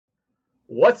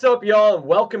What's up, y'all, and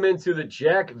welcome into the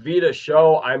Jack Vita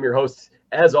Show. I'm your host,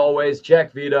 as always,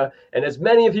 Jack Vita, and as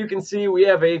many of you can see, we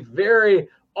have a very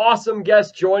awesome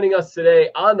guest joining us today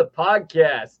on the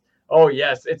podcast. Oh,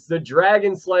 yes, it's the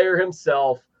Dragon Slayer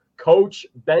himself, Coach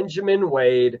Benjamin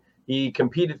Wade. He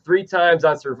competed 3 times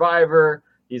on Survivor.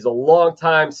 He's a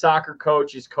longtime soccer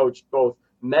coach. He's coached both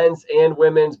men's and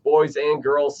women's, boys and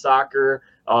girls soccer,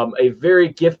 a very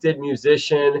gifted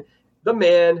musician, the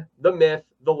man, the myth,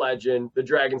 the legend, the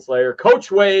Dragon Slayer,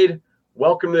 Coach Wade.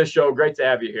 Welcome to the show. Great to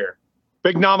have you here.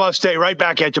 Big namaste right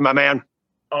back at you, my man.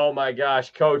 Oh my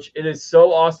gosh, Coach, it is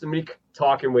so awesome to be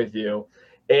talking with you.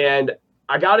 And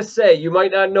I got to say, you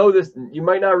might not know this. You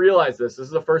might not realize this. This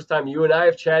is the first time you and I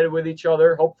have chatted with each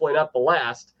other. Hopefully not the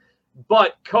last.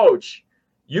 But Coach,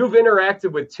 you've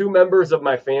interacted with 2 members of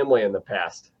my family in the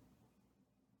past.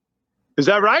 Is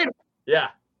that right? Yeah.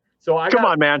 So Come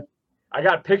on, man. I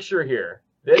got a picture here.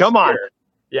 Come on.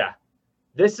 Yeah.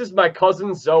 This is my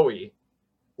cousin Zoe.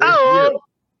 Oh.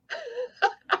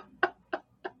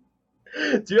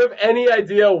 Do you have any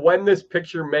idea when this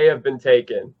picture may have been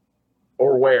taken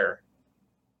or where?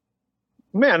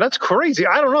 Man, that's crazy.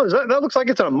 I don't know. That looks like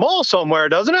it's in a mall somewhere,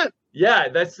 doesn't it? Yeah,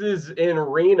 this is in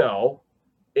Reno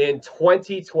in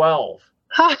 2012.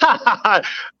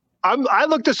 I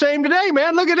look the same today,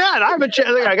 man. Look at that. I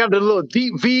got the little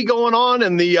deep V going on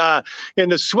in the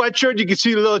sweatshirt. You can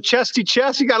see the little chesty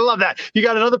chest. You gotta love that. You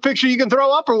got another picture you can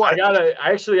throw up or what? I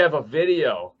actually have a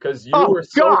video because you were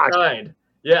so kind.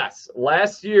 Yes.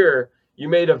 Last year you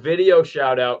made a video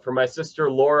shout out for my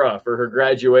sister Laura for her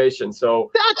graduation.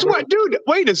 So that's what, dude.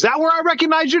 Wait, is that where I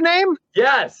recognize your name?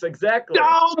 Yes, exactly.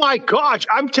 Oh my gosh.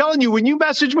 I'm telling you, when you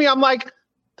messaged me, I'm like,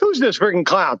 who's this freaking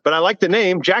clown? But I like the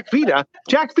name, Jack Vita.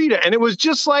 And it was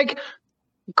just like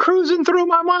cruising through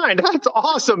my mind. That's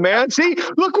awesome, man. See,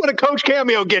 look what a Coach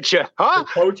Cameo gets you, huh? The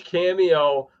Coach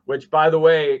Cameo, which, by the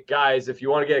way, guys, if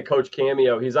you want to get a Coach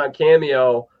Cameo, he's on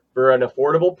Cameo for an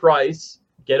affordable price.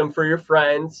 Get him for your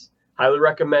friends. Highly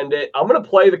recommend it. I'm going to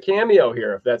play the Cameo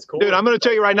here, if that's cool. Dude, I'm going to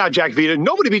tell you right now, Jack Vita,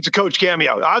 nobody beats a Coach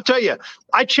Cameo. I'll tell you,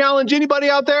 I challenge anybody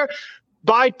out there.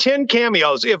 Buy 10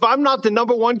 cameos. If I'm not the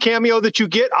number 1 cameo that you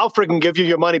get, I'll freaking give you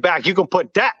your money back. You can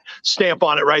put that stamp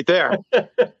on it right there.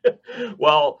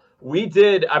 Well,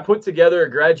 I put together a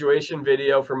graduation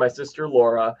video for my sister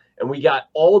Laura, and we got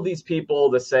all of these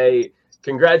people to say,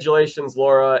 congratulations,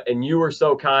 Laura, and you were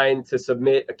so kind to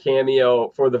submit a cameo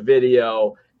for the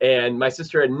video. And my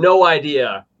sister had no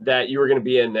idea that you were going to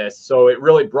be in this. So it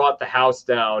really brought the house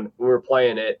down when we were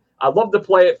playing it. I'd love to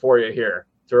play it for you here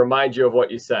to remind you of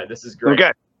what you said. This is great.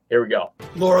 Okay. Here we go.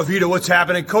 Laura Vita, what's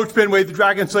happening? Coach Ben Wade, the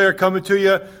Dragon Slayer, coming to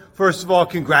you. First of all,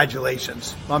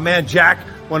 congratulations. My man Jack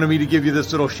wanted me to give you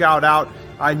this little shout out.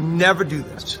 I never do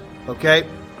this, okay?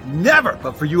 Never.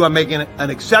 But for you, I'm making an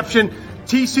exception.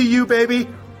 TCU, baby.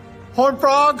 Horned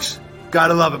Frogs.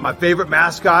 Gotta love it. My favorite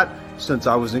mascot since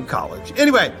I was in college.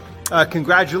 Anyway,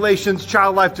 congratulations.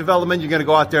 Child life development. You're going to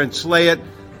go out there and slay it.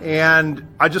 And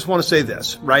I just want to say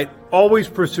this, right? Always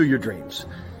pursue your dreams.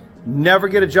 Never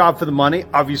get a job for the money.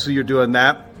 Obviously, you're doing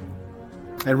that.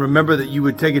 And remember that you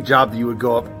would take a job that you would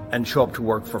go up and show up to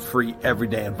work for free every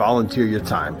day and volunteer your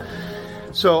time.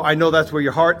 So I know that's where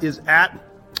your heart is at.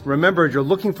 Remember, as you're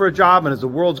looking for a job and as the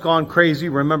world's gone crazy,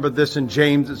 remember this in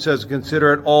James. It says,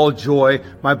 consider it all joy,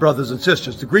 my brothers and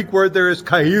sisters. The Greek word there is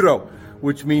kairo,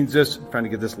 which means this, I'm trying to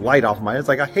get this light off my head. It's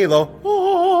like a halo.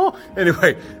 Oh.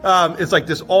 Anyway, it's like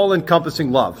this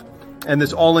all-encompassing love and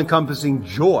this all-encompassing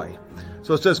joy.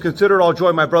 So it says, consider it all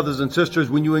joy, my brothers and sisters,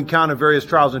 when you encounter various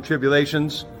trials and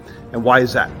tribulations. And why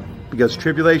is that? Because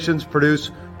tribulations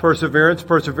produce perseverance.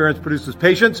 Perseverance produces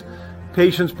patience.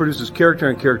 Patience produces character,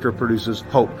 and character produces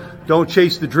hope. Don't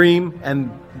chase the dream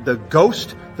and the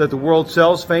ghost that the world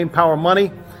sells, fame, power,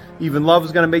 money. Even love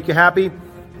is going to make you happy.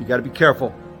 You got to be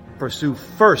careful. Pursue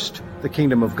first the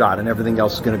kingdom of God, and everything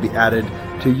else is going to be added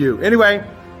to you. Anyway,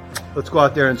 let's go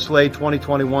out there and slay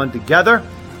 2021 together.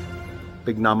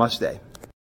 Big namaste.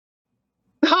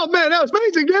 Oh, man, that was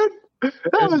amazing, dude.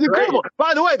 That was incredible.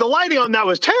 By the way, the lighting on that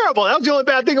was terrible. That was the only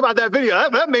bad thing about that video.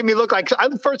 That made me look like,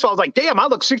 first of all, I was like, damn, I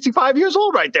look 65 years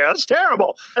old right there. That's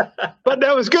terrible. But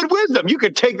that was good wisdom. You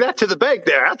could take that to the bank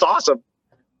there. That's awesome.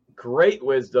 Great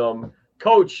wisdom.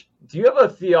 Coach, do you have a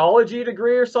theology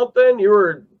degree or something? You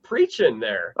were preaching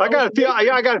there. I got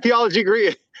a theology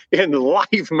degree in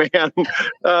life, man.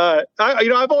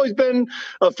 I've always been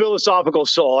a philosophical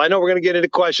soul. I know we're going to get into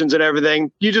questions and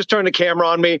everything. You just turn the camera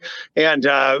on me and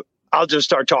I'll just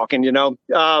start talking,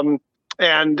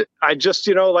 And I just,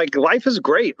 like life is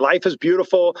great. Life is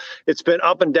beautiful. It's been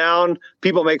up and down.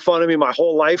 People make fun of me my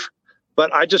whole life,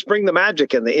 but I just bring the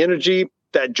magic and the energy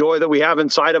that joy that we have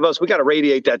inside of us, we got to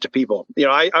radiate that to people. You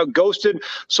know, I ghosted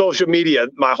social media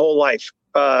my whole life,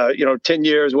 10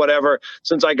 years, whatever,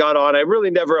 since I got on. I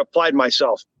really never applied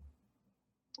myself.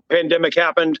 Pandemic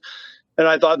happened, and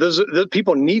I thought this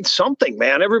people need something,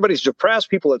 man. Everybody's depressed.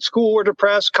 People at school were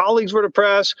depressed. Colleagues were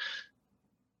depressed.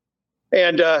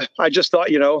 And I just thought,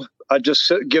 I'd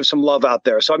just give some love out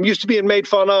there. So I'm used to being made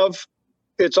fun of.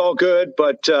 It's all good.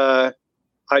 But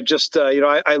I just,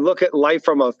 I look at life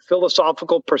from a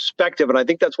philosophical perspective. And I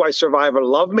think that's why Survivor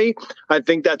loved me. I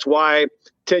think that's why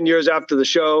 10 years after the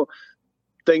show,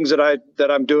 things that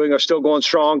I'm doing are still going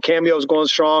strong. Cameo's going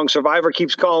strong. Survivor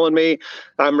keeps calling me.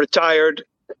 I'm retired.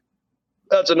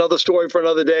 That's another story for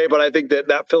another day. But I think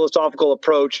that philosophical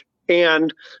approach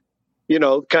and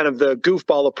kind of the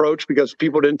goofball approach, because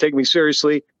people didn't take me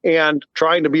seriously, and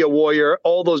trying to be a warrior,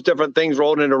 all those different things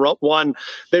rolled into one,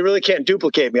 they really can't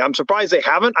duplicate me. I'm surprised they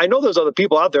haven't. I know there's other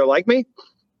people out there like me,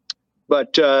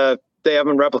 but they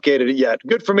haven't replicated it yet.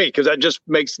 Good for me, because that just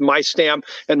makes my stamp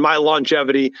and my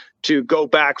longevity to go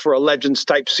back for a Legends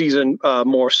type season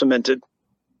more cemented.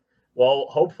 Well,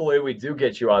 hopefully we do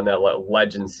get you on that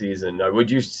Legends season.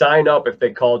 Would you sign up if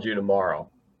they called you tomorrow?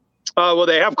 Well,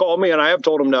 they have called me, and I have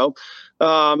told them no.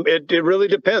 It really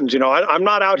depends. I'm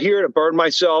not out here to burn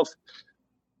myself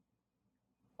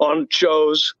on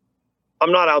shows.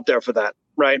 I'm not out there for that,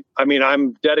 right? I mean,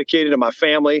 I'm dedicated to my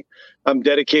family. I'm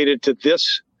dedicated to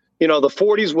this. The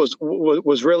 40s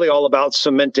was really all about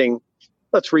cementing.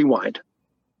 Let's rewind.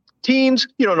 Teens,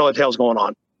 you don't know what the hell's going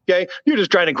on. Okay, you're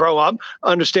just trying to grow up,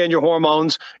 understand your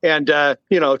hormones, and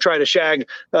try to shag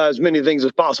as many things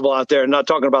as possible out there. Not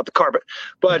talking about the carpet,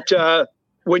 but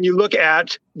when you look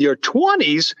at your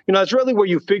 20s, it's really where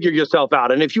you figure yourself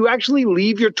out. And if you actually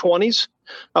leave your 20s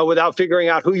without figuring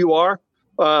out who you are,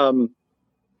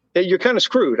 you're kind of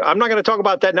screwed. I'm not going to talk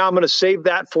about that now. I'm going to save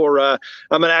that for. I'm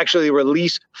going to actually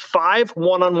release 5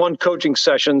 one-on-one coaching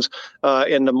sessions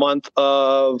in the month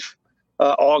of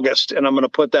August, and I'm going to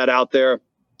put that out there.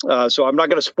 So I'm not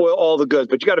going to spoil all the goods,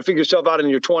 but you got to figure yourself out in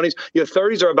your 20s. Your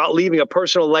 30s are about leaving a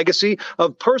personal legacy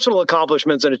of personal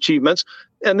accomplishments and achievements.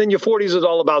 And then your 40s is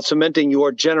all about cementing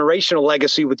your generational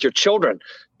legacy with your children.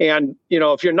 And,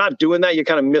 if you're not doing that, you're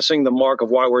kind of missing the mark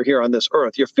of why we're here on this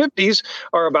earth. Your 50s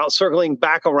are about circling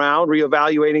back around,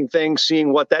 reevaluating things,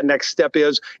 seeing what that next step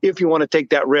is. If you want to take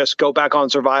that risk, go back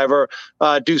on Survivor,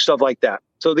 do stuff like that.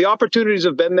 So the opportunities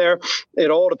have been there.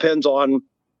 It all depends on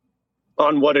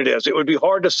what it is. It would be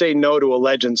hard to say no to a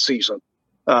Legends season.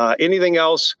 Anything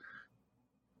else,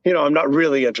 I'm not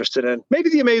really interested in.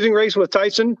 Maybe the Amazing Race with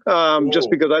Tyson,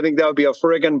 just because I think that would be a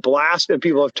friggin' blast and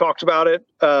people have talked about it.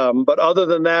 But other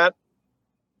than that,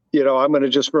 I'm going to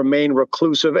just remain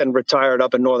reclusive and retired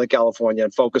up in Northern California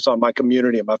and focus on my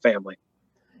community and my family.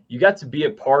 You got to be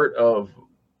a part of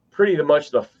pretty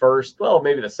much the first, well,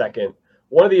 maybe the second,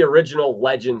 one of the original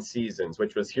Legends seasons,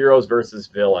 which was Heroes versus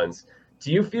Villains.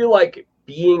 Do you feel like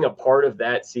being a part of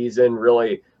that season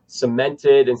really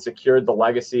cemented and secured the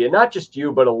legacy, and not just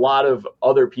you, but a lot of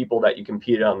other people that you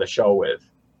competed on the show with?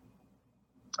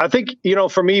 I think,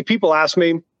 for me, people ask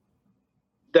me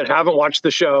that haven't watched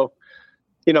the show,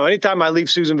 anytime I leave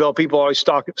Susanville, people are always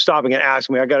stopping and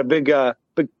asking me. I got a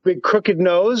big crooked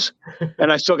nose,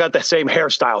 and I still got that same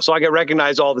hairstyle. So I get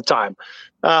recognized all the time.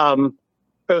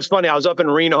 It was funny. I was up in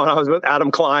Reno and I was with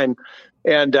Adam Klein,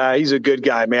 and he's a good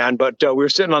guy, man. But we were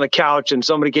sitting on a couch and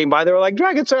somebody came by. They were like,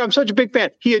 Dragon Slayer, I'm such a big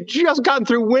fan. He had just gotten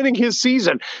through winning his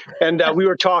season. And we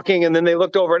were talking, and then they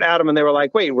looked over at Adam and they were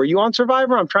like, wait, were you on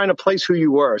Survivor? I'm trying to place who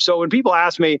you were. So when people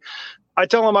ask me, I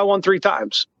tell them I won 3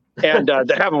 times and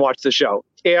they haven't watched the show.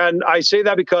 And I say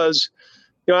that because,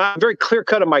 I'm very clear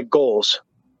cut in my goals.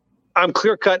 I'm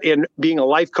clear cut in being a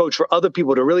life coach for other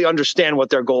people to really understand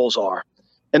what their goals are,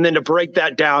 and then to break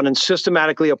that down and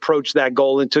systematically approach that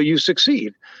goal until you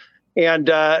succeed. And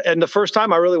the first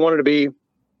time I really wanted to be,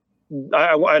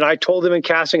 and I told them in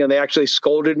casting, and they actually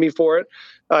scolded me for it.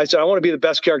 I said, I want to be the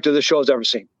best character this show has ever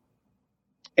seen.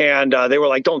 And they were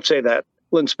like, don't say that.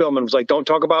 Lynn Spillman was like, don't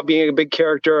talk about being a big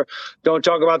character. Don't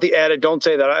talk about the edit. Don't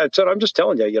say that. I said, I'm just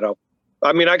telling you,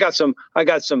 I mean, I got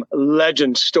some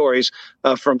legend stories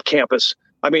from campus.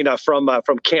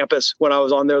 From campus when I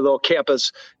was on their little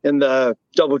campus in the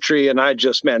DoubleTree,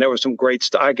 and there was some great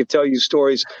stuff. I could tell you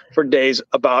stories for days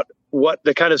about what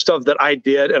the kind of stuff that I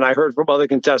did, and I heard from other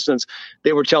contestants.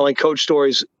 They were telling coach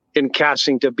stories in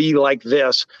casting to be like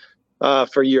this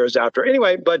for years after.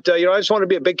 Anyway, but I just wanted to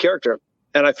be a big character,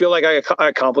 and I feel like I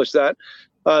accomplished that.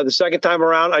 The second time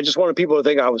around, I just wanted people to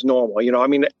think I was normal.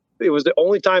 It was the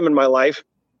only time in my life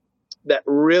that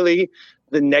really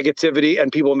the negativity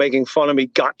and people making fun of me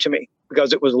got to me,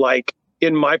 because it was like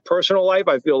in my personal life,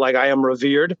 I feel like I am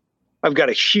revered. I've got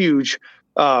a huge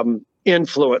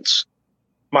influence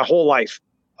my whole life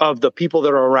of the people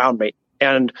that are around me.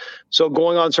 And so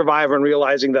going on Survivor and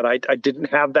realizing that I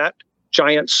didn't have that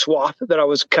giant swath that I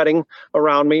was cutting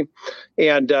around me.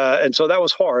 And so that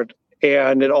was hard.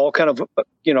 And it all kind of,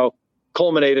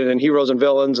 culminated in Heroes and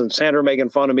Villains and Sandra making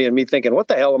fun of me and me thinking, what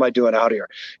the hell am I doing out here?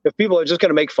 If people are just going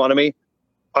to make fun of me,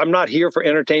 I'm not here for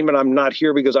entertainment. I'm not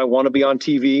here because I want to be on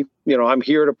TV. I'm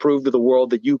here to prove to the world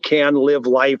that you can live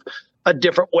life a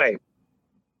different way.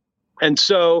 And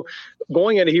so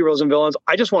going into Heroes and Villains,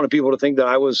 I just wanted people to think that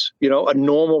I was, a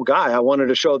normal guy. I wanted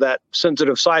to show that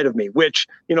sensitive side of me, which,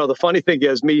 the funny thing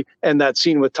is me and that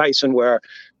scene with Tyson where,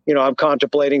 I'm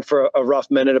contemplating for a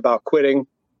rough minute about quitting.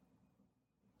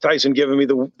 Tyson giving me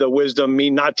the wisdom, me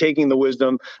not taking the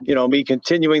wisdom, me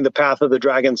continuing the path of the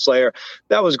Dragon Slayer.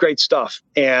 That was great stuff.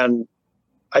 And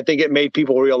I think it made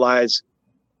people realize,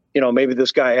 maybe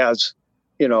this guy has,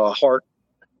 a heart,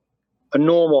 a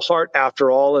normal heart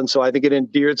after all. And so I think it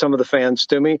endeared some of the fans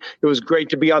to me. It was great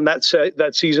to be on that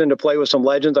season to play with some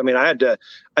legends. I mean, I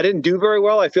didn't do very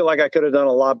well. I feel like I could have done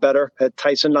a lot better had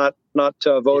Tyson not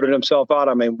voted himself out.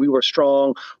 I mean, we were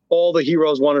strong. All the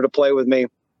heroes wanted to play with me.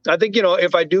 I think,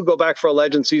 if I do go back for a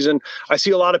legend season, I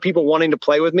see a lot of people wanting to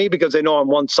play with me because they know I'm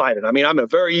one-sided. I mean, I'm a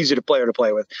very easy player to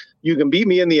play with. You can beat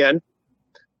me in the end.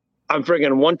 I'm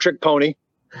friggin' one-trick pony.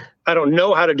 I don't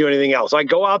know how to do anything else. I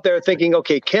go out there thinking,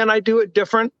 okay, can I do it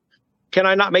different? Can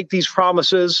I not make these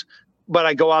promises? But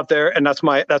I go out there and that's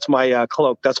my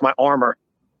cloak. That's my armor.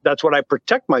 That's what I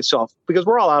protect myself because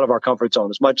we're all out of our comfort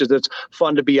zone as much as it's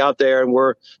fun to be out there and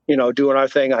we're, doing our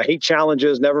thing. I hate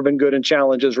challenges, never been good in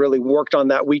challenges, really worked on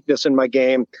that weakness in my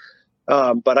game.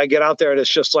 But I get out there and it's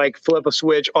just like flip a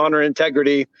switch, honor,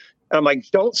 integrity. And I'm like,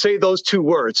 don't say those two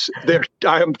words.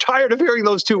 I'm tired of hearing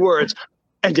those two words.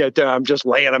 And yet I'm just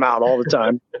laying them out all the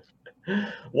time.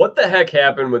 What the heck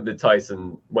happened with the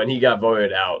Tyson when he got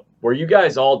voted out? Were you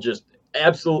guys all just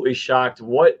absolutely shocked?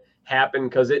 What happened?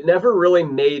 Because it never really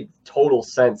made total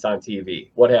sense on TV.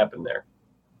 What happened there?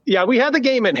 Yeah, we had the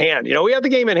game in hand. We had the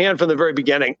game in hand from the very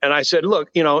beginning. And I said, look,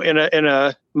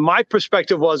 my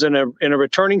perspective was in a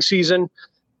returning season,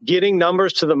 getting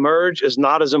numbers to the merge is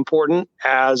not as important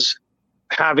as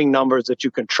having numbers that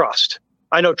you can trust.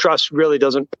 I know trust really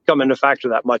doesn't come into factor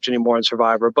that much anymore in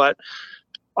Survivor, but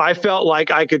I felt like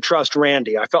I could trust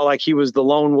Randy. I felt like he was the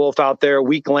lone wolf out there,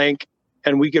 weak link,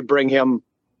 and we could bring him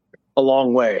a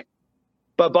long way.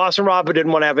 But Boston Rob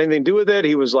didn't want to have anything to do with it.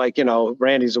 He was like,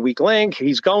 Randy's a weak link.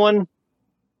 He's going.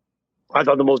 I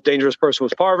thought the most dangerous person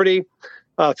was Parvati.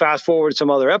 Fast forward some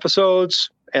other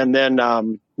episodes. And then,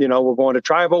 we're going to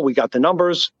Tribal. We got the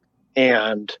numbers.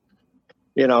 And,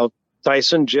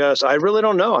 Tyson I really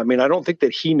don't know. I mean, I don't think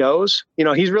that he knows.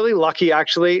 He's really lucky,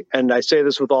 actually. And I say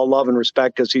this with all love and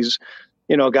respect because he's,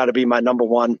 got to be my number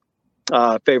one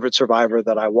favorite Survivor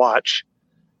that I watch.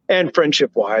 And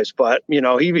friendship-wise, but,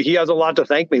 he has a lot to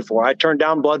thank me for. I turned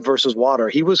down Blood versus Water.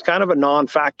 He was kind of a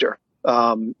non-factor.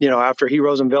 After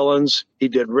Heroes and Villains, he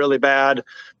did really bad,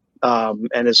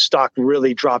 and his stock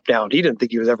really dropped down. He didn't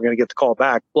think he was ever going to get the call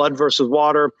back. Blood versus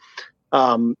Water,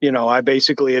 I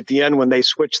basically, at the end, when they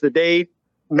switched the date,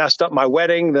 messed up my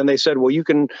wedding. Then they said, well, you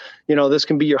can, this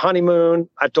can be your honeymoon.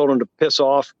 I told him to piss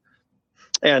off.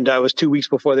 And it was 2 weeks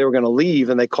before they were going to leave,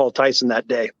 and they called Tyson that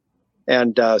day.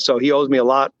 And so he owes me a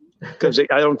lot because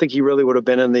I don't think he really would have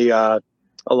been in the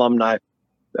alumni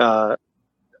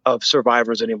of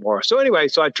Survivors anymore. So anyway,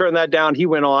 so I turned that down. He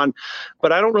went on,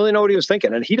 but I don't really know what he was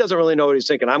thinking. And he doesn't really know what he's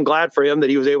thinking. I'm glad for him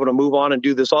that he was able to move on and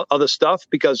do this other stuff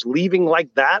because leaving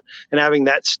like that and having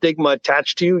that stigma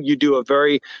attached to you, you do a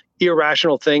very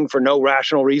irrational thing for no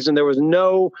rational reason. There was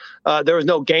no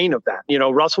gain of that.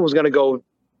 Russell was going to go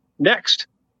next.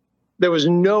 There was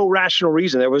no rational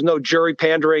reason. There was no jury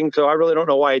pandering. So I really don't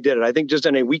know why he did it. I think just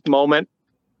in a weak moment,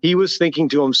 he was thinking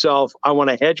to himself, I want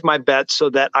to hedge my bets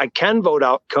so that I can vote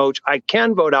out Coach. I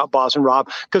can vote out Boston Rob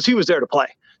because he was there to play.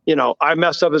 I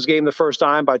messed up his game the first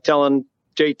time by telling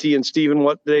JT and Steven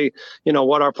what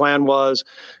our plan was.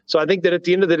 So I think that at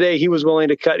the end of the day, he was willing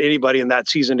to cut anybody in that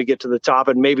season to get to the top.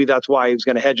 And maybe that's why he was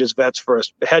going to hedge his bets for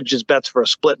a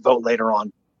split vote later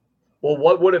on. Well,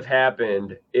 what would have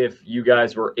happened if you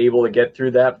guys were able to get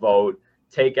through that vote,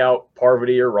 take out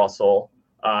Parvati or Russell?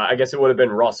 I guess it would have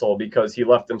been Russell because he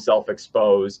left himself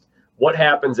exposed. What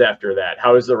happens after that?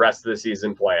 How does the rest of the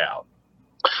season play out?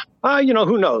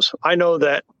 Who knows? I know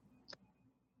that,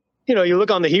 you look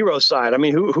on the hero side. I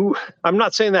mean, who I'm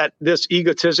not saying that this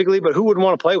egotistically, but who would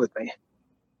want to play with me?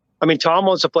 I mean, Tom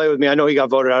wants to play with me. I know he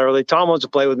got voted out early. Tom wants to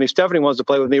play with me. Stephanie wants to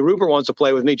play with me. Rupert wants to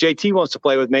play with me. JT wants to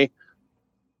play with me.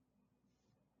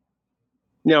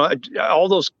 All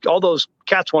those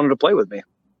cats wanted to play with me.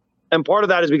 And part of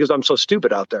that is because I'm so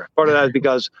stupid out there. Part of that is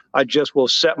because I just will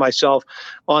set myself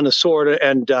on the sword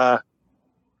and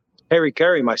Harry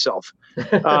carry myself.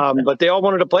 But they all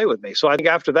wanted to play with me. So I think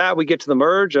after that, we get to the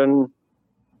merge, and,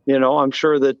 I'm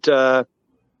sure that,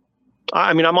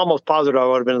 I'm almost positive I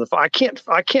would have been in the final.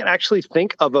 I can't actually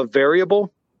think of a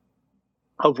variable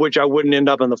of which I wouldn't end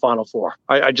up in the Final Four.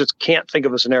 I just can't think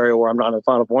of a scenario where I'm not in the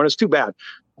Final Four. And it's too bad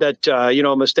that,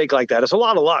 a mistake like that. It's a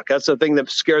lot of luck. That's the thing that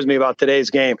scares me about today's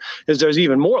game, is there's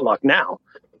even more luck now.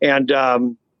 And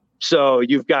so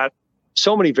you've got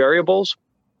so many variables,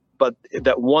 but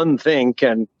that one thing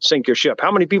can sink your ship.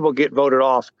 How many people get voted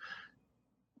off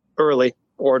early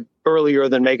or earlier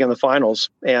than making the finals?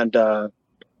 And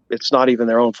it's not even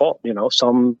their own fault.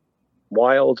 Some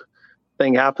wild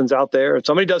thing happens out there and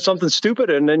somebody does something stupid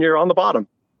and then you're on the bottom.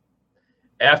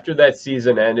 After that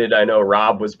season ended, I know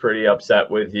Rob was pretty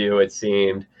upset with you, it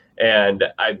seemed. And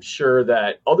I'm sure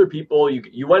that other people,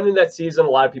 you went in that season, a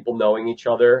lot of people knowing each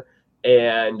other,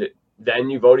 and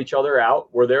then you vote each other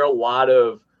out. Were there a lot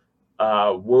of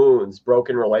wounds,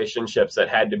 broken relationships that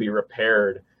had to be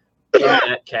repaired in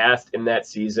that cast, in that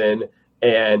season?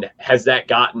 And has that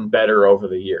gotten better over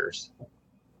the years?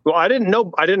 Well, I didn't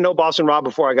know Boston Rob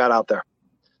before I got out there.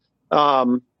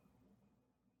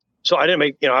 So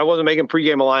I wasn't making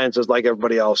pregame alliances like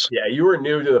everybody else. Yeah, you were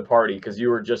new to the party because you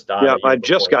were just on. Yeah, I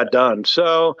just got done.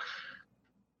 So,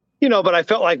 but I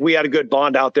felt like we had a good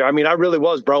bond out there. I really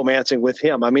was bromancing with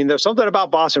him. There's something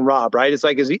about Boston Rob, right? It's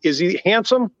like, is he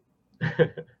handsome?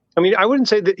 I wouldn't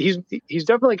say that he's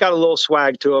definitely got a little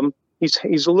swag to him.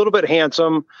 He's a little bit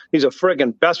handsome. He's a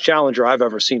friggin' best challenger I've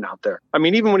ever seen out there.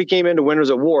 Even when he came into Winners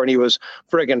at War and he was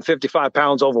friggin' 55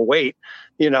 pounds overweight,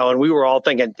 and we were all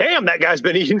thinking, damn, that guy's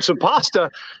been eating some pasta.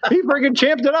 He friggin'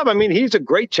 champed it up. He's a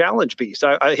great challenge beast.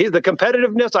 The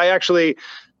competitiveness, I actually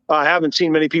haven't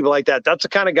seen many people like that. That's the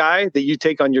kind of guy that you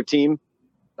take on your team.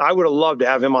 I would have loved to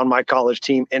have him on my college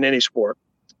team in any sport.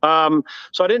 So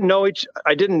I didn't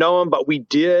know him, but we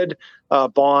did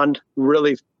bond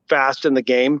really fast in the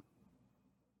game.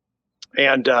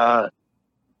 And, the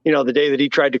day that he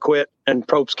tried to quit and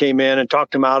Probst came in and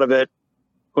talked him out of it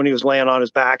when he was laying on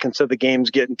his back and said, the game's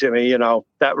getting to me,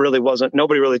 that really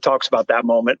nobody really talks about that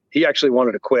moment. He actually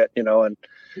wanted to quit, and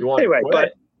anyway,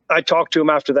 but I talked to him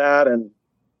after that, and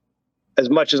as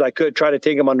much as I could try to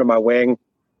take him under my wing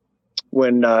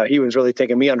when he was really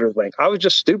taking me under his wing. I was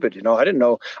just stupid. I didn't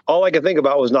know. All I could think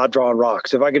about was not drawing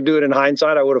rocks. If I could do it in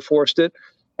hindsight, I would have forced it.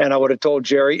 And I would have told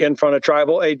Jerry in front of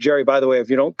Tribal, hey, Jerry, by the way,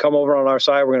 if you don't come over on our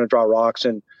side, we're going to draw rocks.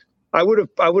 And I would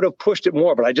have pushed it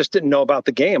more, but I just didn't know about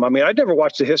the game. I'd never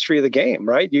watched the history of the game,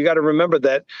 right? You got to remember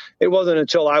that it wasn't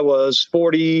until I was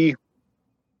 40,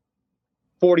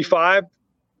 45,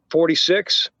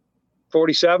 46,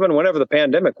 47, whenever the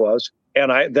pandemic was.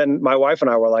 And then my wife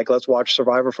and I were like, let's watch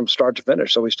Survivor from start to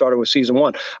finish. So we started with season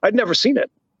 1. I'd never seen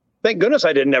it. Thank goodness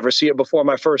I didn't ever see it before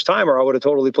my first time, or I would have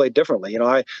totally played differently.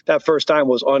 That first time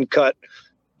was uncut,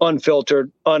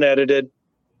 unfiltered, unedited,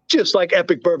 just like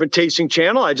Epic Bourbon Tasting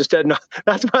Channel. I just had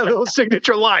that's my little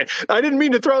signature line. I didn't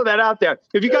mean to throw that out there.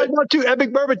 If you guys want to,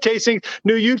 Epic Bourbon Tasting,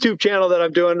 new YouTube channel that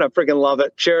I'm doing, I freaking love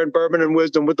it. Sharing bourbon and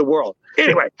wisdom with the world.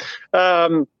 Anyway,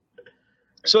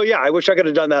 so yeah, I wish I could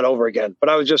have done that over again, but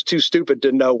I was just too stupid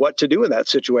to know what to do in that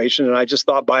situation. And I just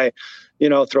thought by,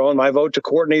 throwing my vote to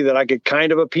Courtney that I could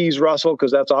kind of appease Russell,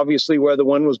 because that's obviously where the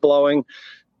wind was blowing,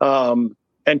 and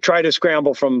try to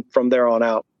scramble from there on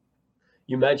out.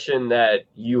 You mentioned that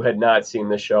you had not seen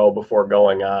the show before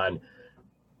going on.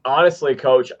 Honestly,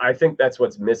 Coach, I think that's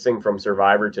what's missing from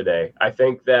Survivor today. I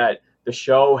think that the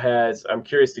show I'm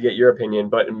curious to get your opinion,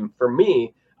 but for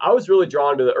me, I was really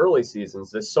drawn to the early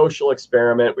seasons, this social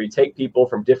experiment where you take people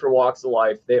from different walks of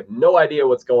life. They have no idea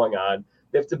what's going on.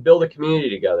 They have to build a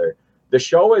community together. The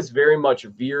show is very much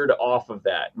veered off of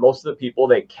that. Most of the people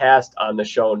they cast on the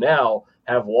show now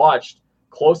have watched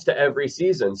close to every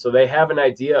season, so they have an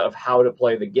idea of how to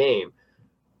play the game.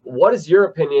 What is your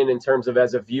opinion in terms of,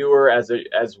 as a viewer, as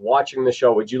watching the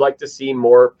show? Would you like to see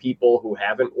more people who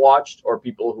haven't watched or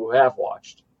people who have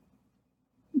watched?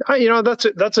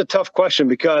 That's a tough question,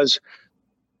 because,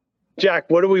 Jack,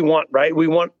 what do we want, right? We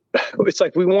want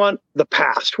the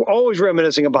past. We're always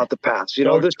reminiscing about the past.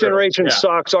 This generation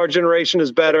sucks. Our generation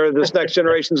is better. This next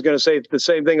generation is going to say the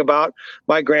same thing about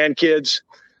my grandkids.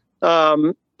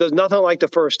 There's nothing like the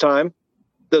first time.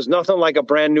 There's nothing like a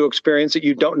brand new experience that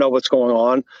you don't know what's going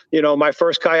on. My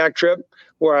first kayak trip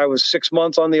where I was 6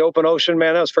 months on the open ocean,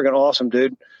 man, that was freaking awesome,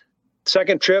 dude.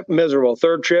 Second trip, miserable.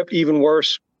 Third trip, even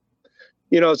worse.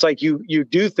 It's like you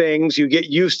do things, you get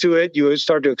used to it, you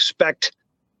start to expect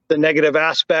the negative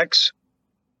aspects,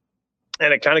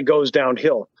 and it kind of goes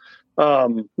downhill.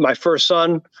 My first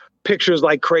son, pictures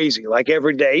like crazy, like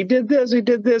every day. He did this,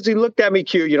 he looked at me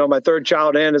cute. My third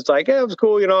child in, it's like, yeah, it was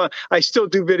cool. I still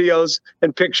do videos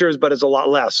and pictures, but it's a lot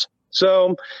less.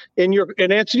 So in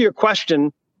answer to your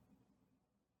question,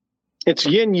 it's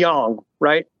yin yang,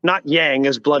 right? Not yang,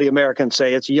 as bloody Americans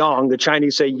say. It's yang. The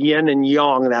Chinese say yin and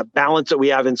yang, that balance that we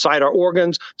have inside our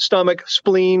organs, stomach,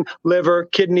 spleen, liver,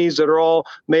 kidneys that are all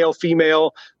male,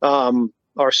 female,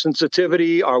 our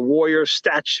sensitivity, our warrior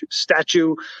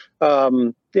statue.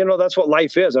 That's what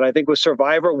life is. And I think with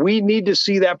Survivor, we need to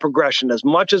see that progression. As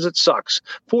much as it sucks.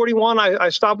 41, I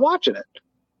stopped watching it.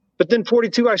 But then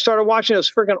 42, I started watching. It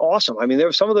was freaking awesome. I mean, there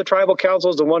were some of the tribal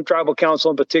councils, the one tribal council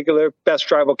in particular, best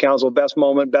tribal council, best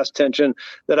moment, best tension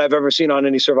that I've ever seen on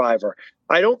any Survivor.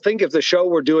 I don't think if the show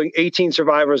were doing 18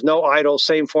 survivors, no idols,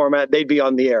 same format, they'd be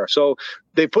on the air. So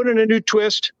they put in a new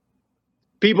twist.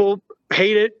 People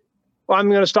hate it. I'm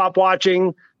going to stop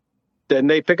watching. Then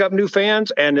they pick up new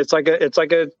fans, and it's like a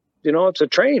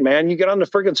train, man. You get on the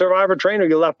freaking Survivor train or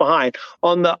you're left behind.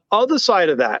 On the other side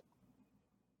of that,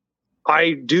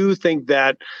 I do think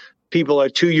that people are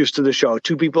too used to the show.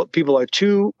 People are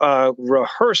too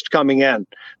rehearsed coming in.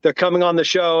 They're coming on the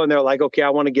show and they're like, okay,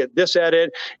 I want to get this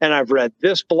edit, and I've read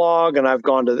this blog, and I've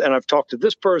talked to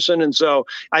this person, and so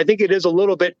I think it is a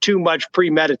little bit too much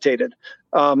premeditated.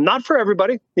 Not for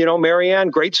everybody.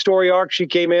 Marianne, great story arc. She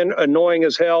came in annoying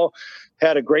as hell,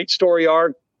 had a great story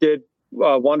arc, did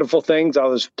wonderful things. I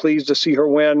was pleased to see her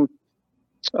win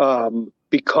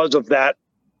because of that.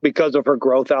 Because of her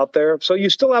growth out there. So you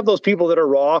still have those people that are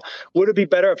raw. Would it be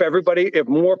better if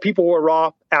more people were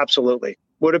raw? Absolutely.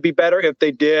 Would it be better if they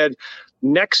did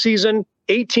next season,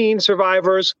 18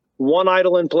 survivors, one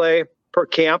idol in play per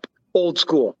camp, old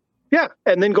school? Yeah.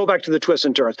 And then go back to the twists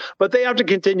and turns. But they have to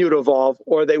continue to evolve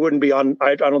or they wouldn't be on.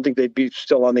 I don't think they'd be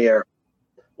still on the air.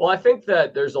 Well, I think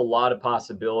that there's a lot of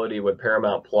possibility with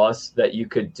Paramount Plus that you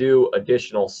could do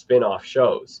additional spin-off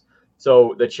shows.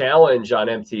 So the challenge on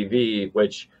MTV,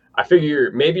 which I figure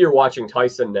maybe you're watching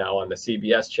Tyson now on the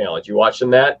CBS challenge. You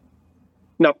watching that?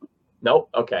 Nope.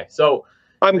 Okay. So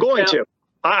I'm going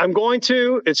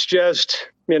to. It's just,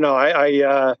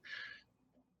 I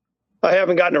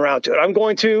haven't gotten around to it. I'm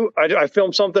going to. I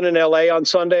filmed something in LA on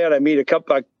Sunday, and I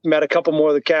met a couple more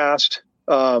of the cast.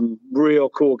 Real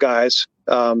cool guys.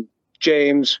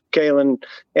 James, Kalen,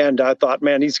 and I thought,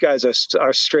 man, these guys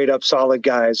are straight up solid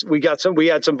guys. We had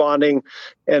some bonding,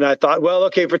 and I thought, well,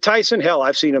 okay, for Tyson, hell,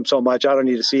 I've seen him so much, I don't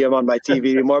need to see him on my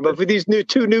TV anymore. But for these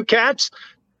two new cats,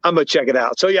 I'm gonna check it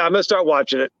out. So yeah, I'm gonna start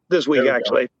watching it this week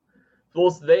actually.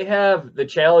 Well, the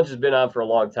challenge has been on for a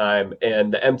long time,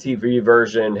 and the MTV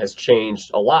version has changed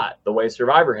a lot, the way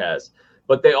Survivor has.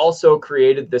 But they also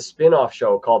created this spin-off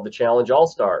show called The Challenge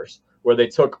All-Stars, where they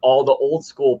took all the old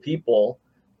school people.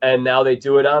 And now they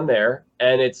do it on there,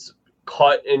 and it's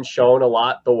cut and shown a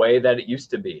lot the way that it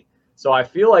used to be. So I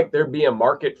feel like there'd be a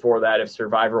market for that if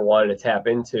Survivor wanted to tap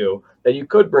into, that you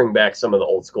could bring back some of the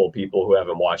old school people who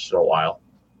haven't watched in a while.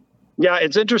 Yeah,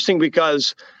 it's interesting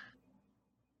because,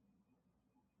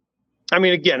 I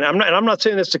mean, again, I'm not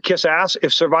saying this to kiss ass.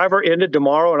 If Survivor ended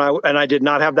tomorrow and I did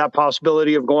not have that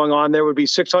possibility of going on, there would be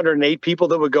 608 people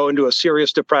that would go into a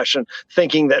serious depression,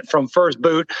 thinking that from first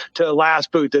boot to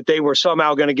last boot that they were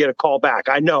somehow going to get a call back.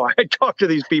 I know. I talked to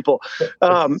these people.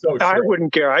 I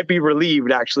wouldn't care. I'd be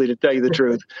relieved, actually, to tell you the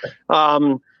truth.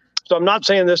 So I'm not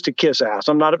saying this to kiss ass.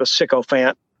 I'm not a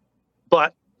sycophant,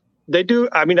 but they do.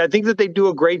 I mean, I think that they do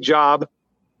a great job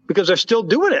because they're still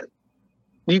doing it.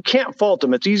 You can't fault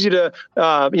them. It's easy to,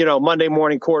 Monday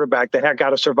morning quarterback the heck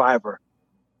out of Survivor.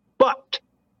 But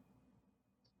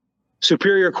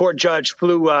Superior Court judge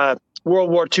flew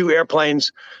World War II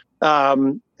airplanes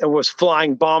and was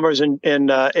flying bombers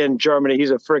in Germany.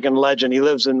 He's a freaking legend. He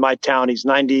lives in my town. He's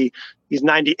 98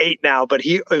 now, but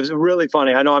it was really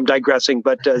funny. I know I'm digressing,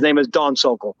 but his name is Don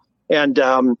Sokol. And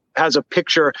has a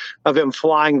picture of him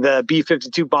flying the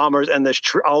B-52 bombers and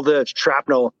all the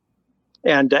shrapnel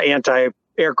and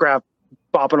anti-aircraft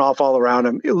bopping off all around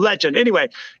him. Legend. Anyway,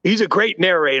 he's a great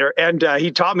narrator, and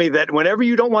he taught me that whenever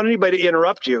you don't want anybody to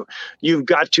interrupt you, you've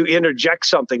got to interject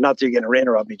something. Not that you're going to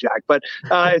interrupt me, Jack, but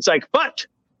it's like, but.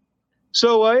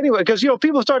 So anyway, because,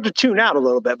 people start to tune out a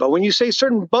little bit, but when you say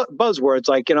certain buzzwords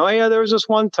like, yeah, there was this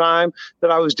one time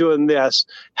that I was doing this,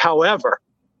 however,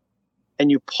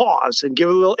 and you pause and give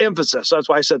a little emphasis. That's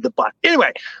why I said the but.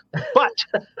 Anyway, but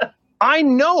I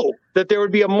know that there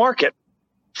would be a market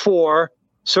for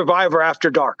Survivor After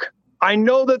Dark. I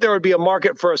know that there would be a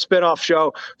market for a spinoff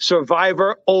show,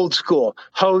 Survivor Old School,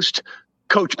 host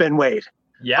Coach Ben Wade.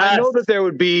 Yes. I know that there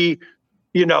would be,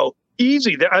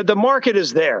 easy. The market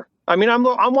is there. I mean, I'm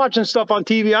watching stuff on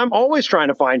TV. I'm always trying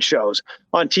to find shows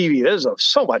on TV. There's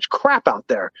so much crap out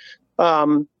there.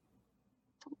 But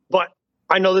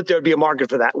I know that there'd be a market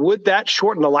for that. Would that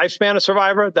shorten the lifespan of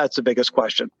Survivor? That's the biggest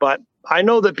question. But I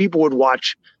know that people would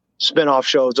watch spinoff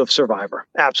shows of Survivor.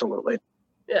 Absolutely.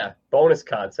 Yeah, bonus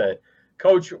content.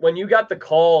 Coach, when you got the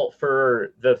call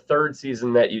for the third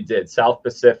season that you did, South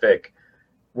Pacific,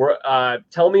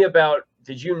 tell me about,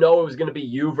 did you know it was going to be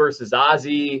you versus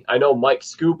Ozzy? I know Mike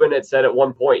Skupin had said at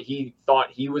one point he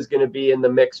thought he was going to be in the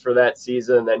mix for that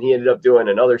season. Then he ended up doing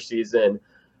another season.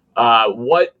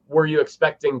 What were you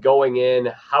expecting going in?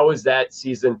 How was that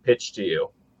season pitched to you?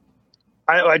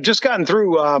 I just gotten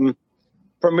through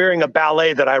premiering a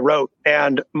ballet that I wrote,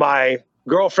 and my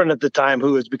girlfriend at the time,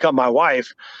 who has become my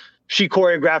wife, she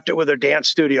choreographed it with her dance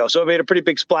studio. So it made a pretty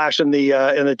big splash in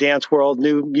the dance world,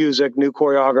 new music, new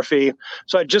choreography.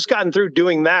 So I'd just gotten through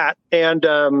doing that. And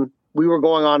we were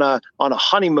going on a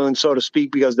honeymoon, so to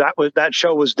speak, because that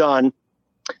show was done.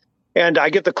 And I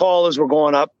get the call as we're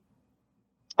going up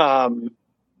to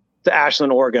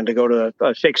Ashland, Oregon to go to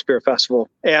a Shakespeare festival.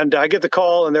 And I get the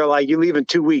call and they're like, you leave in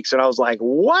 2 weeks. And I was like,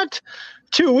 what?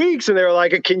 2 weeks? And they were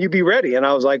like, can you be ready? And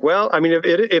I was like, well, I mean,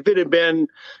 if it had been,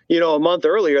 a month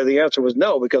earlier, the answer was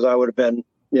no, because I would have been,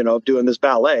 doing this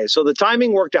ballet. So the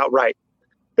timing worked out right.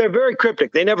 They're very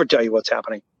cryptic. They never tell you what's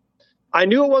happening. I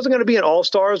knew it wasn't going to be an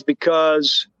All-Stars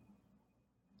because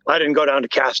I didn't go down to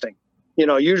casting.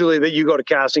 Usually that you go to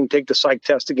casting, take the psych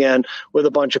test again with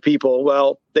a bunch of people.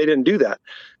 Well, they didn't do that.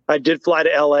 I did fly to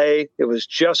LA. It was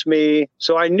just me.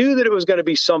 So I knew that it was going to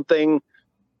be something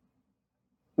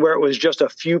where it was just a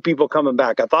few people coming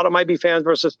back. I thought it might be fans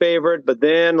versus favorite, but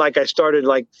then I started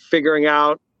figuring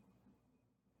out,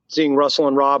 seeing Russell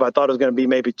and Rob, I thought it was going to be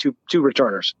maybe two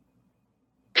returners.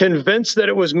 Convinced that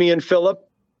it was me and Philip.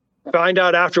 Find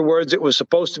out afterwards it was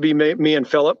supposed to be me and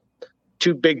Philip,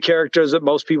 two big characters that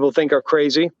most people think are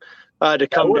crazy. To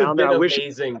come down there.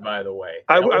 Amazing, by the way.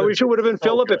 I wish it would have been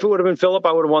Philip. If it would have been Philip,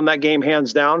 I would have won that game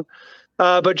hands down.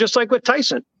 But just like with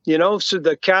Tyson, so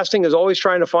the casting is always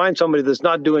trying to find somebody that's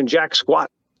not doing jack squat.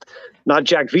 Not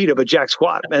Jack Vita, but Jack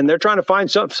Squat. And they're trying to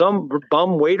find some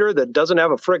bum waiter that doesn't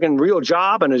have a friggin' real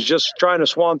job and is just trying to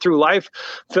swan through life,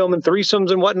 filming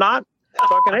threesomes and whatnot.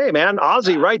 Fucking hey, man,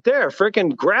 Ozzy right there.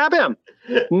 Freaking grab him.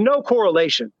 No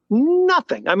correlation.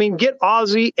 Nothing. I mean, get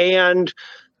Ozzy and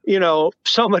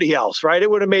somebody else, right?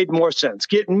 It would have made more sense.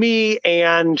 Get me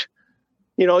and,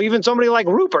 even somebody like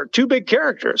Rupert, two big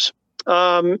characters.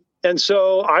 And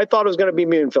so I thought it was going to be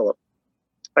me and Philip.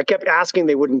 I kept asking.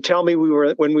 They wouldn't tell me.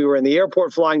 When we were in the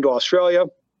airport flying to Australia,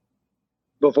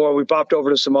 before we popped over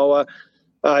to Samoa,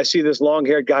 I see this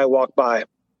long-haired guy walk by,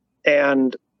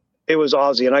 and it was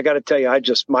Ozzy. And I got to tell you,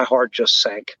 my heart just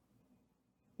sank.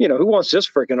 Who wants this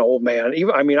freaking old man?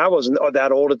 I wasn't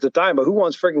that old at the time, but who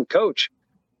wants freaking Coach?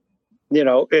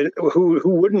 Who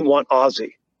wouldn't want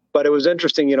Ozzy? But it was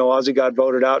interesting, Ozzy got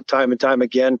voted out time and time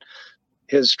again.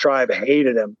 His tribe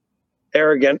hated him.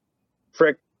 Arrogant,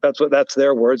 prick. That's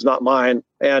their words, not mine.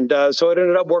 And so it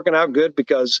ended up working out good,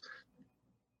 because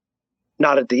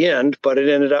not at the end, but it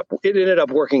ended up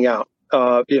working out.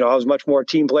 I was much more a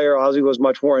team player. Ozzy was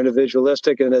much more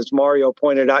individualistic. And as Mario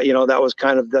pointed out, that was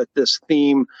kind of this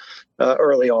theme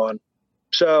early on.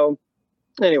 So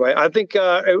anyway, I think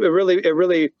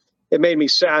it made me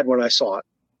sad when I saw it,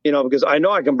 because I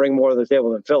know I can bring more to the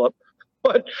table than Philip,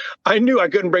 but I knew I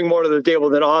couldn't bring more to the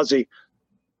table than Ozzy.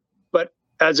 But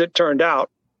as it turned out,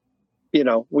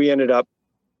 we ended up,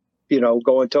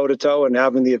 going toe to toe and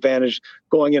having the advantage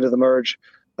going into the merge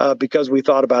because we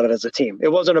thought about it as a team. It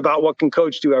wasn't about what can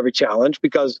Coach do every challenge,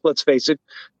 because let's face it,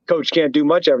 Coach can't do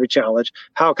much every challenge.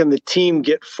 How can the team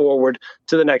get forward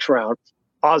to the next round?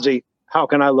 Ozzy, how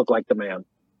can I look like the man?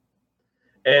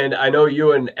 And I know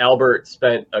you and Albert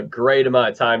spent a great amount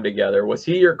of time together. Was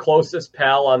he your closest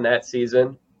pal on that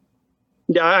season?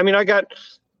 Yeah, I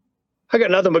got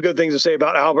nothing but good things to say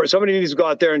about Albert. Somebody needs to go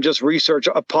out there and just research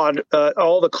upon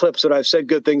all the clips that I've said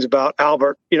good things about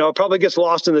Albert. It probably gets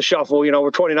lost in the shuffle. We're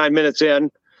 29 minutes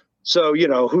in. So,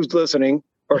 who's listening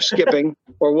or skipping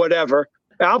or whatever.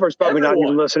 Albert's probably not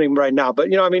even listening right now.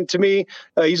 But, to me,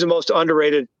 he's the most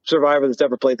underrated survivor that's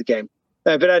ever played the game.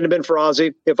 If it hadn't been for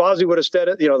Ozzy, if Ozzy would have said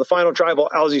it, the final tribal,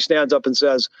 Ozzy stands up and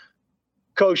says,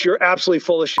 Coach, you're absolutely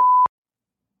full of shit.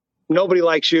 Nobody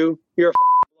likes you. You're a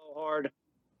blowhard.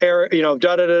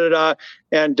 Da-da-da-da-da.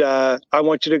 And I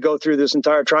want you to go through this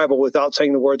entire tribal without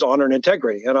saying the words honor and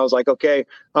integrity. And I was like, okay,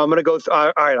 I'm going to go.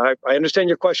 All right, I understand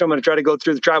your question. I'm going to try to go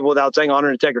through the tribal without saying honor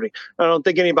and integrity. I don't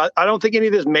think any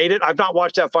of this made it. I've not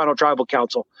watched that final tribal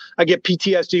council. I get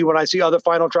PTSD when I see other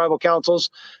final tribal councils.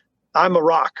 I'm a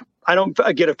rock. I don't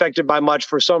get affected by much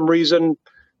for some reason.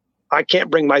 I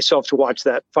can't bring myself to watch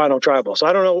that final tribal. So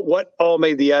I don't know what all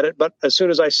made the edit, but as soon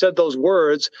as I said those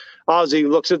words, Ozzy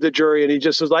looks at the jury and he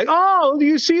just was like, "Oh, do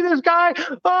you see this guy?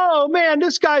 Oh man,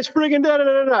 this guy's friggin' da da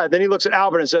da da." Then he looks at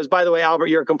Albert and says, "By the way, Albert,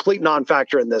 you're a complete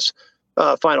non-factor in this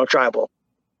final tribal."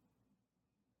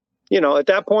 You know, at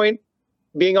that point,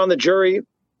 being on the jury,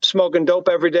 smoking dope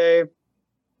every day,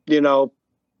 you know,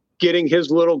 getting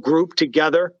his little group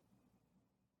together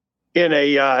in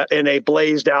a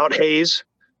blazed out haze,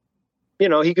 you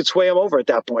know, he could sway him over at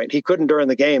that point. He couldn't during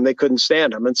the game. They couldn't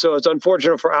stand him. And so it's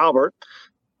unfortunate for Albert.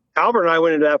 Albert and I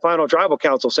went into that final tribal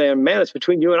council saying, "Man, it's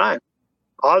between you and I."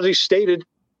 Ozzy stated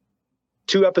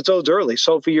 2 episodes early,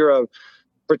 "Sophie, you're a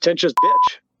pretentious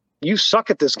bitch. You suck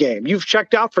at this game. You've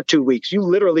checked out for 2 weeks. You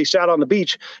literally sat on the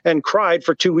beach and cried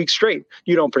for 2 weeks straight.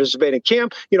 You don't participate in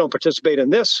camp. You don't participate in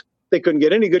this." They couldn't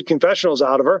get any good confessionals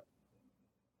out of her.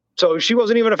 So she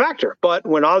wasn't even a factor. But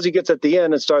when Ozzy gets at the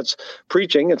end and starts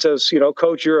preaching and says, you know,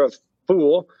 "Coach, you're a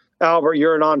fool. Albert,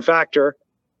 you're a non-factor.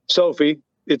 Sophie,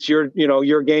 it's your, you know,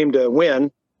 your game to win,"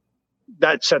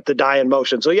 that set the die in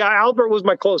motion. So yeah, Albert was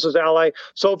my closest ally.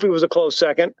 Sophie was a close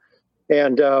second.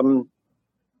 And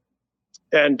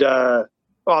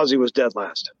Ozzy was dead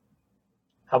last.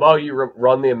 How about you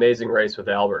run the Amazing Race with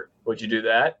Albert? Would you do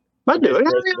that? I'd do it.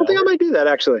 I think I might do that,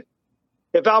 actually.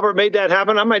 If Albert made that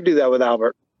happen, I might do that with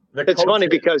Albert. It's funny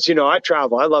because, you know, I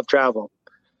travel. I love travel.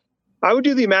 I would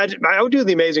do the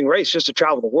Amazing Race just to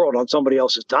travel the world on somebody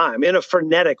else's time in a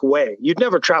frenetic way. You'd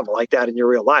never travel like that in your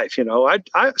real life, you know.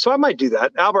 So I might do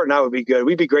that. Albert and I would be good.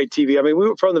 We'd be great TV. I mean, we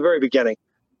were from the very beginning.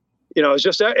 You know, it's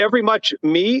just every much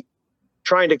me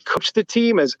trying to coach the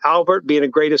team as Albert being a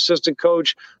great assistant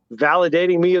coach,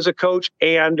 validating me as a coach,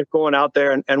 and going out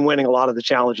there and winning a lot of the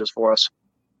challenges for us.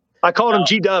 I called him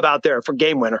G-Dub out there for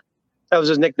game winner. That was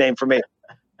his nickname for me.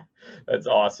 That's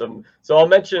awesome. So I'll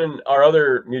mention our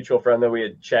other mutual friend that we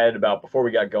had chatted about before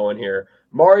we got going here,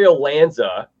 Mario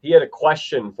Lanza. He had a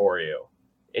question for you,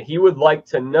 and he would like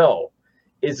to know,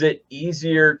 is it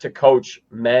easier to coach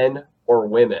men or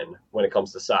women when it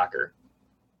comes to soccer?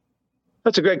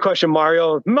 That's a great question,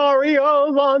 Mario.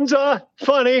 Mario Lanza,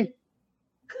 funny.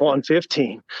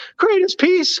 115. Greatest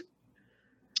piece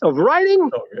of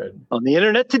writing on the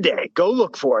internet today. Go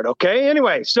look for it, okay?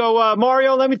 Anyway, so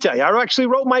Mario, let me tell you, I actually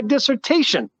wrote my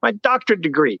dissertation, my doctorate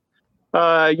degree,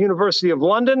 University of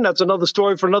London. That's another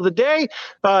story for another day.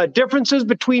 Differences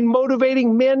between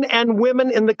motivating men and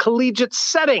women in the collegiate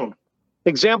setting.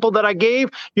 Example that I gave,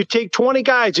 you take 20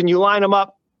 guys and you line them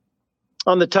up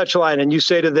on the touchline and you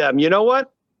say to them, "You know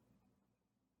what?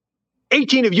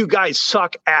 18 of you guys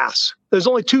suck ass. There's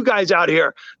only 2 guys out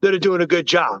here that are doing a good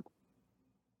job."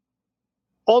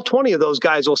 All 20 of those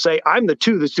guys will say, "I'm the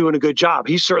 2 that's doing a good job.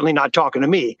 He's certainly not talking to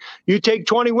me." You take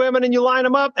 20 women and you line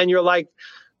them up and you're like,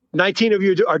 19 of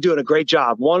you are doing a great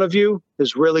job. 1 of you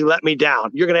has really let me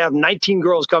down. You're going to have 19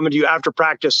 girls coming to you after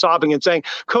practice sobbing and saying,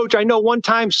 "Coach, I know one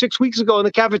time 6 weeks ago in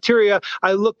the cafeteria,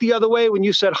 I looked the other way when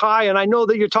you said hi, and I know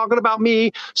that you're talking about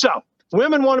me." So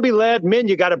women want to be led. Men,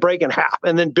 you got to break in half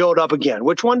and then build up again.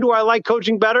 Which one do I like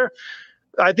coaching better?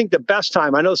 I think the best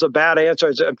time, I know it's a bad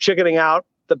answer, I'm chickening out.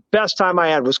 The best time I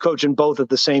had was coaching both at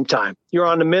the same time. You're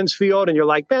on the men's field and you're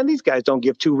like, "Man, these guys don't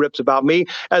give 2 rips about me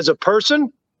as a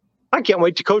person. I can't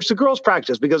wait to coach the girls'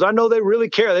 practice because I know they really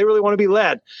care. They really want to be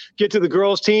led." Get to the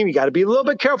girls' team. You got to be a little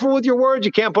bit careful with your words.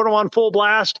 You can't put them on full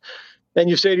blast. And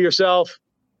you say to yourself,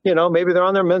 you know, maybe they're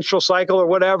on their menstrual cycle or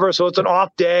whatever. So it's an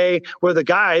off day where the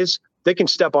guys, they can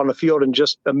step on the field and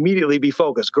just immediately be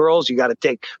focused. Girls, you got to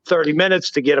take 30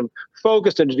 minutes to get them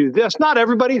focused and to do this. Not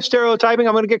everybody, stereotyping.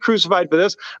 I'm going to get crucified for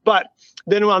this. But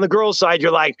then on the girls' side,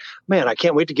 you're like, "Man, I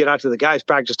can't wait to get out to the guys'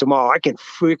 practice tomorrow. I can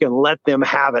freaking let them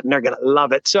have it and they're going to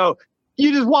love it." So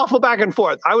you just waffle back and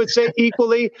forth. I would say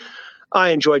equally, I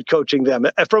enjoyed coaching them.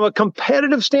 From a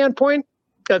competitive standpoint,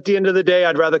 at the end of the day,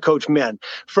 I'd rather coach men.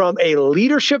 From a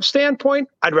leadership standpoint,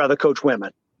 I'd rather coach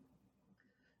women.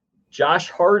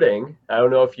 Josh Harding, I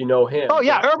don't know if you know him. Oh,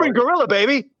 yeah, Urban Gorilla,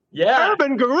 baby. Yeah.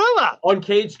 Urban Gorilla.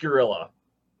 Uncaged Gorilla.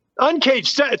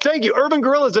 Uncaged. Thank you. Urban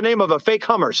Gorilla is the name of a fake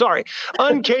Hummer. Sorry.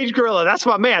 Uncaged Gorilla. That's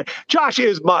my man. Josh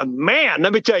is my man.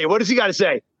 Let me tell you. What does he got to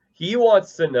say? He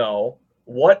wants to know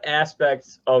what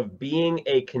aspects of being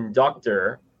a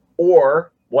conductor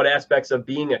or what aspects of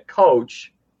being a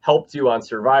coach helped you on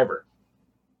Survivor.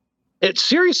 It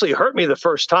seriously hurt me the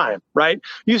first time, right?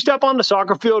 You step on the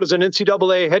soccer field as an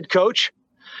NCAA head coach,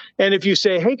 and if you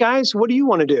say, "Hey, guys, what do you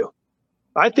want to do?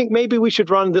 I think maybe we should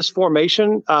run this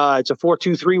formation. It's a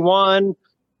 4-2-3-1.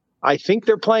 I think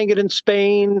they're playing it in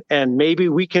Spain, and maybe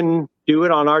we can do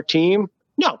it on our team."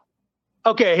 No.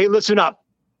 Okay, hey, listen up.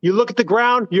 You look at the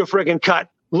ground, you're friggin' cut.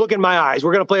 Look in my eyes.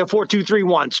 We're going to play a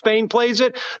 4-2-3-1. Spain plays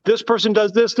it. This person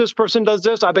does this. This person does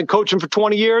this. I've been coaching for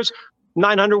 20 years,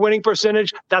 900 winning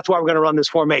percentage. That's why we're going to run this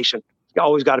formation. You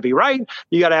always got to be right.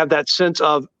 You got to have that sense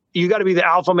of, you got to be the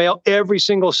alpha male every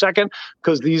single second,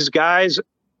 because these guys,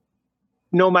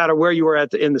 no matter where you are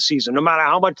in the season, no matter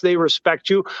how much they respect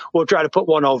you, will try to put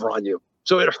one over on you.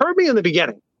 So it hurt me in the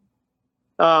beginning.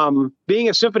 Being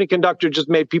a symphony conductor just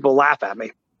made people laugh at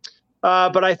me.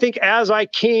 But I think as I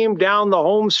came down the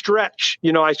home stretch,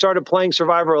 I started playing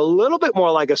Survivor a little bit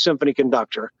more like a symphony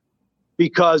conductor,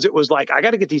 because it was like, I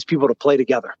got to get these people to play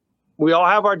together. We all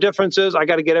have our differences. I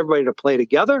got to get everybody to play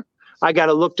together. I got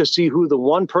to look to see who the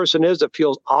one person is that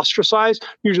feels ostracized,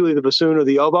 usually the bassoon or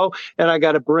the oboe, and I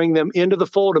got to bring them into the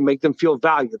fold and make them feel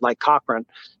valued, like Cochran.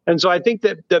 And so I think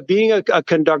that being a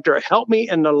conductor helped me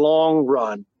in the long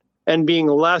run, and being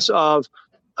less of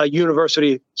a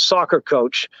university soccer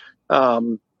coach.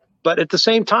 But at the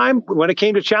same time, when it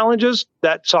came to challenges,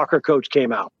 that soccer coach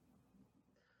came out.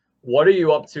 What are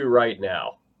you up to right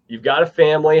now? You've got a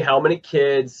family. How many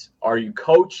kids? Are you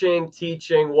coaching,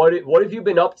 teaching? What have you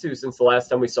been up to since the last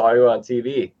time we saw you on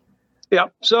TV? Yeah.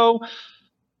 So,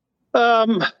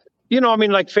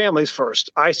 like families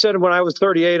first. I said when I was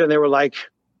 38 and they were like,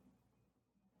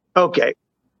 okay,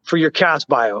 for your cast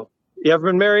bio, you ever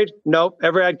been married? Nope.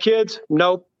 Ever had kids?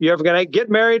 Nope. You ever going to get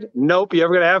married? Nope. You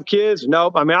ever going to have kids?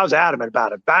 Nope. I mean, I was adamant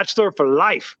about it. Bachelor for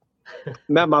life.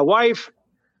 Met my wife,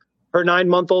 her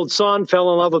 9-month-old son,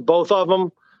 fell in love with both of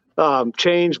them.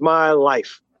 Changed my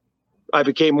life. I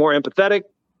became more empathetic,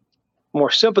 more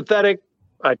sympathetic.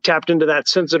 I tapped into that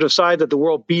sensitive side that the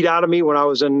world beat out of me when I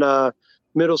was in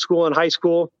middle school and high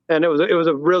school. And it was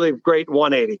a really great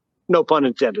 180. No pun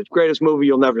intended. Greatest movie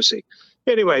you'll never see.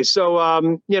 Anyway, so,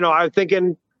 I'm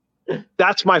thinking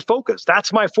that's my focus.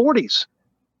 That's my 40s.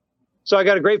 So I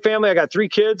got a great family. I got 3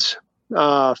 kids,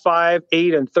 5,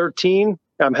 8, and 13.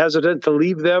 I'm hesitant to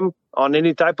leave them on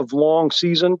any type of long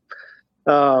season.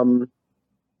 I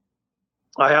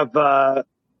have a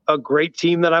great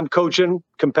team that I'm coaching,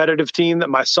 competitive team that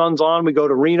my son's on. We go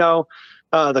to Reno.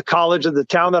 The college of the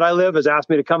town that I live has asked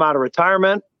me to come out of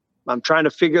retirement. I'm trying to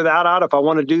figure that out. If I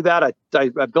want to do that,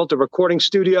 I built a recording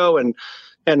studio and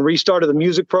restarted the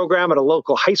music program at a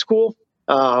local high school.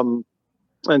 And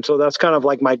so that's kind of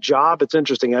like my job. It's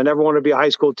interesting. I never wanted to be a high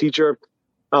school teacher,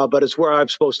 but it's where I'm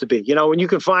supposed to be. When you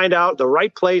can find out the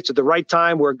right place at the right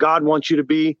time where God wants you to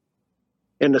be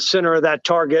in the center of that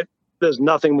target, there's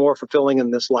nothing more fulfilling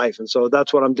in this life. And so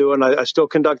that's what I'm doing. I still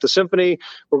conduct the symphony.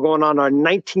 We're going on our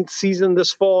 19th season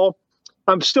this fall.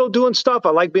 I'm still doing stuff.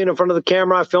 I like being in front of the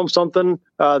camera. I filmed something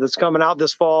that's coming out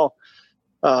this fall.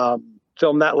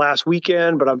 Filmed that last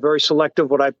weekend, but I'm very selective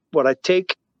what I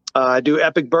take. I do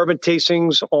epic bourbon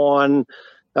tastings on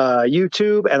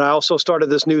YouTube, and I also started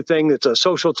this new thing that's a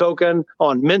social token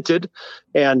on Minted,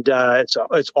 and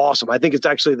it's awesome. I think it's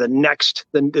actually the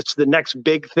next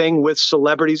big thing with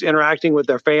celebrities interacting with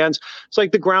their fans. It's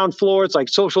like the ground floor. It's like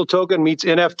social token meets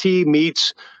NFT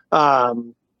meets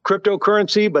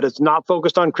cryptocurrency, but it's not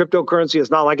focused on cryptocurrency.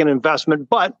 It's not like an investment,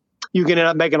 but you can end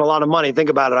up making a lot of money. Think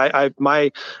about it.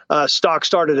 My stock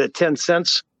started at 10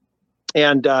 cents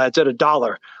and it's at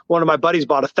 $1. One of my buddies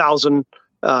bought 1,000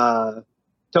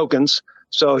 tokens.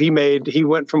 So he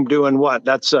went from doing what?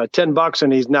 That's $10,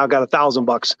 and he's now got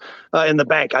 $1,000 in the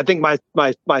bank. I think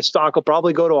my stock will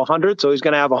probably go to 100. So he's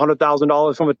going to have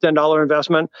 $100,000 from a $10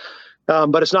 investment.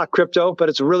 But it's not crypto, but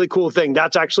it's a really cool thing.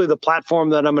 That's actually the platform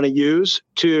that I'm going to use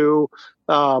to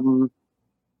do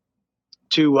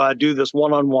this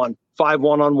one-on-one 5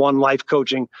 one-on-one life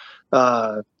coaching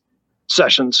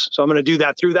sessions. So I'm going to do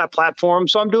that through that platform.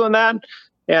 So I'm doing that,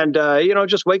 and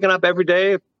just waking up every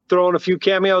day, throwing a few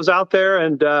cameos out there,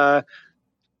 and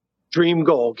dream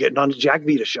goal, getting on the Jack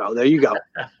Vita show. There you go.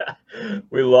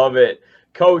 We love it.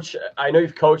 Coach, I know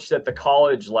you've coached at the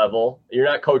college level. You're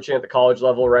not coaching at the college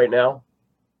level right now?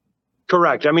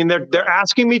 Correct. I mean, they're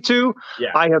asking me to. Yeah,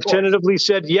 I have tentatively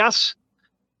said yes.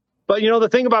 But the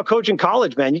thing about coaching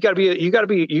college, man, you got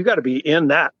to be in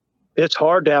that. It's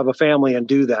hard to have a family and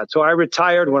do that. So I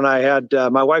retired when I had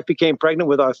my wife became pregnant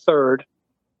with our third.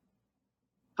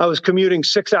 I was commuting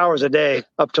 6 hours a day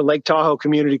up to Lake Tahoe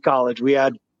Community College. We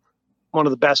had one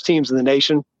of the best teams in the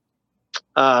nation.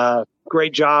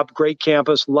 Great job, great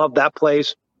campus, loved that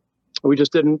place. We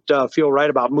just didn't feel right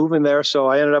about moving there. So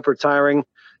I ended up retiring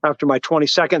after my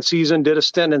 22nd season, did a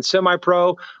stint in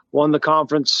semi-pro, won the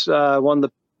conference, won the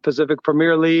Pacific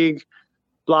Premier League,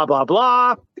 blah, blah,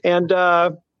 blah. And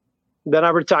then I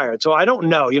retired. So I don't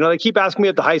know. They keep asking me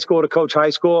at the high school to coach high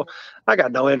school. I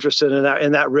got no interest in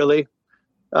that really.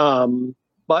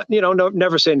 But, no,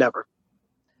 never say never.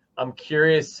 I'm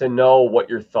curious to know what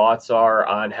your thoughts are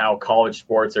on how college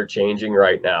sports are changing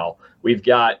right now. We've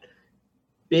got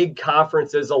big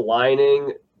conferences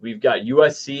aligning. We've got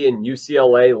USC and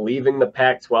UCLA leaving the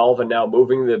Pac-12 and now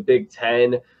moving to the Big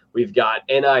Ten. We've got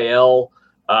NIL,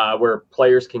 where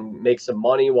players can make some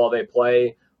money while they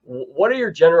play. What are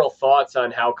your general thoughts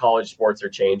on how college sports are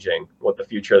changing, what the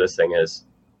future of this thing is?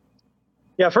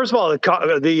 Yeah, first of all,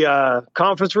 the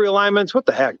conference realignments, what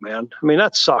the heck, man? I mean,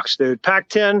 that sucks, dude.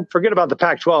 Pac-10, forget about the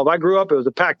Pac-12. I grew up, it was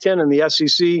the Pac-10 and the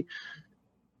SEC.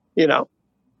 You know,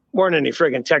 weren't any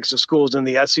friggin' Texas schools in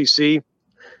the SEC.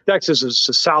 Texas is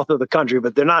the south of the country,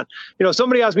 but they're not. You know,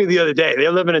 somebody asked me the other day,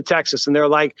 they're living in Texas, and they're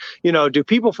like, you know, do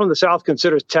people from the south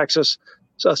consider Texas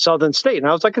a southern state? And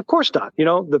I was like, of course not. You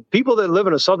know, the people that live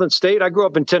in a southern state, I grew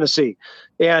up in Tennessee.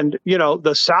 And, you know,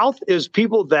 the South is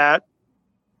people that,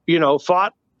 you know,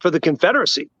 fought for the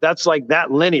Confederacy. That's like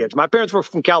that lineage. My parents were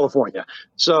from California.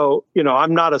 So, you know,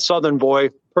 I'm not a Southern boy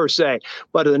per se,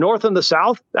 but the North and the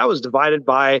South, that was divided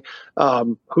by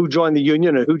who joined the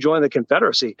Union and who joined the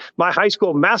Confederacy. My high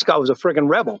school mascot was a friggin'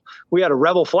 rebel. We had a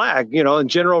rebel flag, you know, and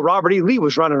General Robert E. Lee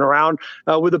was running around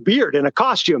with a beard and a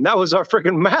costume. That was our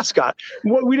friggin' mascot.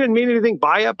 We didn't mean anything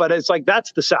by it, but it's like,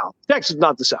 that's the South. Texas is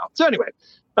not the South. So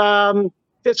anyway,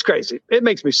 it's crazy. It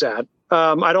makes me sad.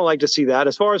 I don't like to see that.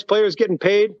 As far as players getting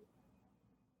paid,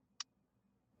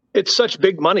 it's such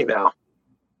big money now.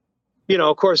 You know,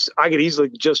 of course, I could easily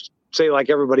just say like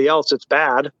everybody else, it's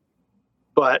bad.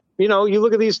 But, you know, you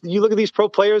look at these pro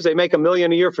players, they make $1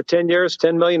 million a year for 10 years,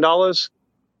 $10 million.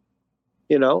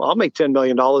 You know, I'll make $10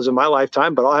 million in my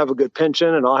lifetime, but I'll have a good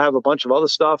pension and I'll have a bunch of other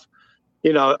stuff.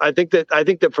 You know, I think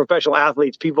that professional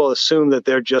athletes, people assume that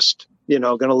they're just, you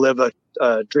know, going to live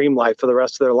a dream life for the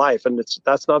rest of their life. And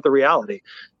that's not the reality.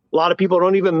 A lot of people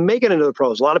don't even make it into the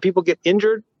pros. A lot of people get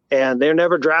injured and they're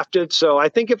never drafted. So I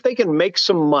think if they can make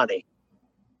some money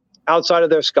outside of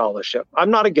their scholarship,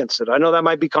 I'm not against it. I know that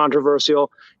might be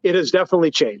controversial. It has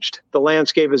definitely changed. The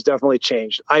landscape has definitely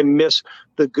changed. I miss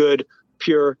the good,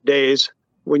 pure days.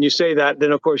 When you say that,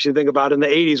 then of course you think about in the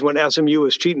 80s when SMU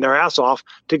was cheating their ass off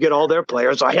to get all their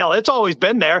players. So hell, it's always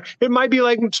been there. It might be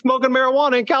like smoking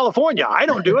marijuana in California. I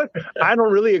don't do it. I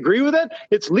don't really agree with it.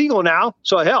 It's legal now.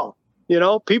 So hell, you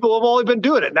know, people have always been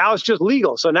doing it. Now it's just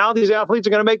legal. So now these athletes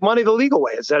are going to make money the legal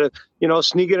way instead of, you know,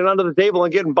 sneaking it under the table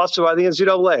and getting busted by the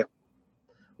NCAA.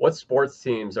 What sports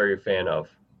teams are you a fan of?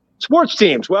 Sports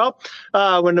teams. Well,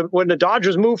 when the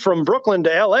Dodgers moved from Brooklyn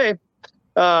to LA,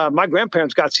 my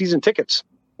grandparents got season tickets.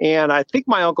 And I think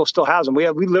my uncle still has them. We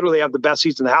literally have the best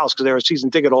seats in the house because they were season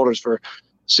ticket holders for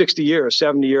 60 years,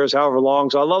 70 years, however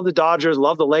long. So I love the Dodgers,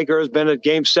 love the Lakers, been at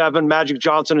Game 7, Magic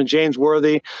Johnson and James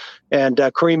Worthy and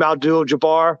Kareem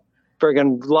Abdul-Jabbar.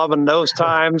 Friggin' loving those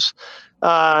times.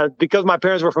 Because my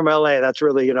parents were from LA, that's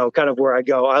really, you know, kind of where I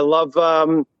go. I love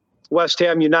West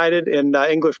Ham United in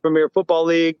English Premier Football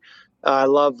League. I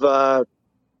love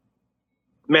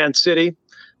Man City.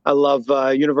 I love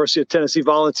University of Tennessee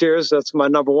Volunteers. That's my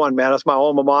number one, man. That's my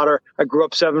alma mater. I grew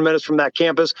up 7 minutes from that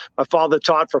campus. My father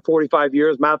taught for 45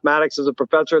 years mathematics as a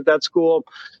professor at that school.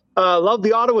 Love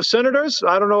the Ottawa Senators.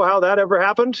 I don't know how that ever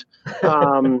happened.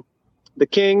 The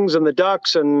Kings and the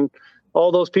Ducks and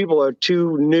all those people are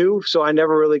too new, so I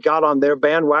never really got on their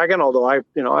bandwagon, although I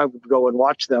would go and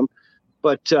watch them.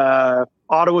 But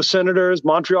Ottawa Senators,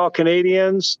 Montreal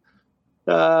Canadiens,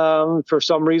 for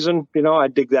some reason, you know, I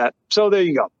dig that. So there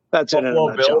you go. That's it.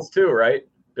 Buffalo Bills too, right?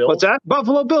 Bills? What's that?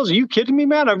 Buffalo Bills. Are you kidding me,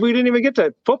 man? We didn't even get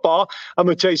to football. I'm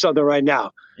going to tell you something right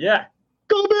now. Yeah.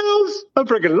 Go Bills. I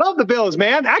freaking love the Bills,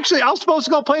 man. Actually, I was supposed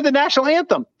to go play the national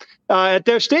anthem at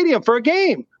their stadium for a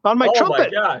game on my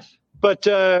trumpet. Oh, my gosh. But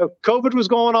COVID was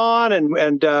going on,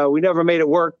 and we never made it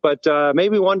work. But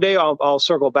maybe one day I'll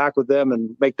circle back with them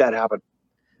and make that happen.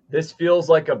 This feels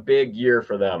like a big year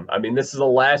for them. I mean, this is the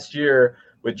last year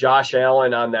with Josh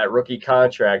Allen on that rookie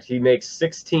contract. He makes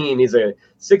 16. He's a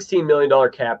 $16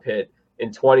 million cap hit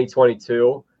in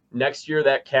 2022. Next year,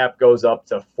 that cap goes up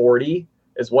to 40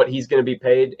 is what he's going to be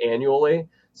paid annually.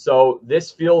 So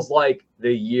this feels like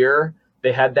the year.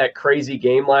 They had that crazy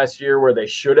game last year where they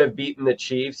should have beaten the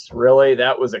Chiefs. Really,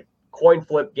 that was a coin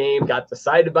flip game, got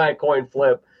decided by a coin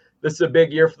flip. This is a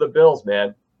big year for the Bills,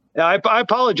 man. Yeah, I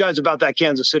apologize about that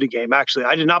Kansas City game. Actually,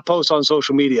 I did not post on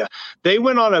social media. They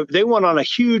went on a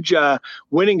huge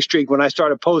winning streak when I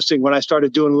started posting. When I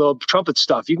started doing a little trumpet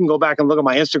stuff, you can go back and look at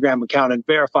my Instagram account and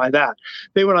verify that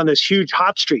they went on this huge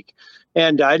hot streak.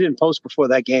 And I didn't post before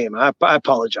that game. I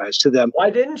apologize to them. Why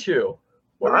didn't you?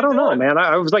 I don't know, man.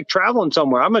 I was like traveling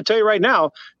somewhere. I'm going to tell you right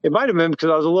now, it might have been because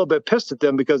I was a little bit pissed at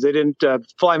them because they didn't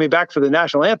fly me back for the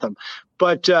national anthem.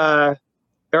 But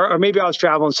or maybe I was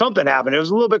traveling. Something happened. It was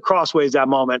a little bit crossways that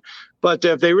moment. But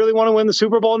if they really want to win the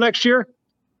Super Bowl next year,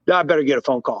 I better get a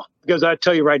phone call, because I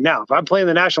tell you right now, if I'm playing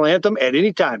the national anthem at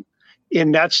any time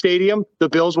in that stadium, the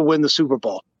Bills will win the Super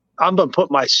Bowl. I'm going to put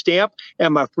my stamp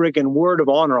and my freaking word of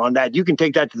honor on that. You can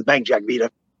take that to the bank, Jack Vita.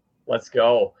 Let's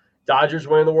go. Dodgers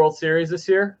winning the World Series this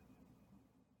year?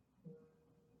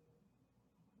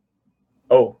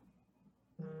 Oh.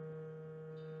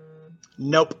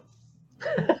 Nope.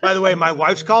 By the way, my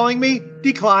wife's calling me.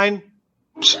 Decline.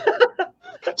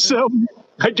 So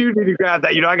I do need to grab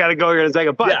that. I got to go here in a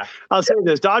second. But yeah. I'll say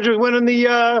this: Dodgers winning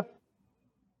the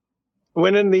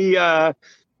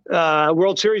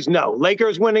World Series. No.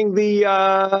 Lakers winning the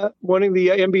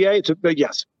NBA. It's a big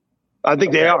yes. I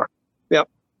think they are. Yep.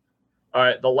 All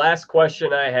right. The last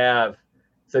question I have.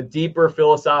 It's a deeper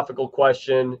philosophical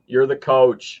question. You're the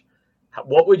coach.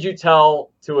 What would you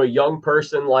tell to a young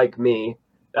person like me?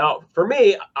 Now, for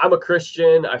me, I'm a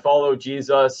Christian. I follow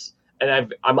Jesus,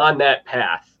 and I'm on that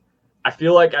path. I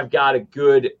feel like I've got a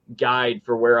good guide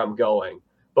for where I'm going.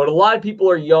 But a lot of people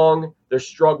are young. They're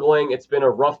struggling. It's been a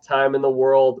rough time in the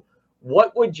world.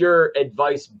 What would your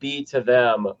advice be to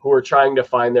them who are trying to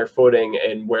find their footing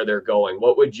and where they're going?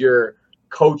 What would your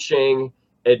coaching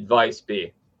advice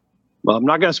be? Well, I'm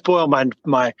not going to spoil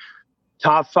my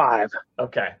top 5.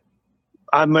 Okay.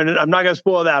 I'm not going to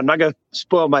spoil that. I'm not going to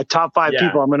spoil my top 5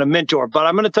 people I'm going to mentor. But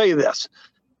I'm going to tell you this.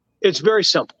 It's very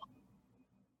simple.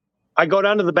 I go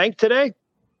down to the bank today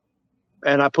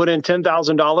and I put in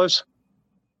 $10,000.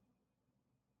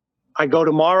 I go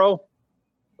tomorrow,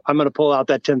 I'm going to pull out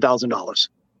that $10,000.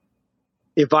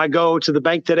 If I go to the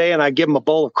bank today and I give them a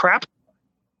bowl of crap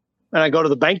and I go to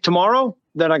the bank tomorrow,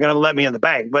 they're not going to let me in the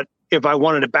bank. But if I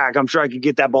wanted it back, I'm sure I could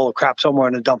get that bowl of crap somewhere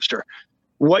in a dumpster.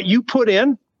 What you put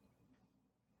in,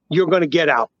 you're going to get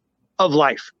out of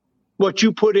life. What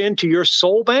you put into your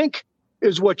soul bank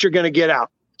is what you're going to get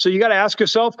out. So you got to ask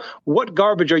yourself, what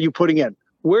garbage are you putting in?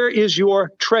 Where is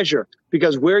your treasure?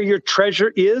 Because where your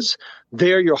treasure is,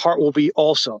 there your heart will be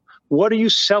also. What are you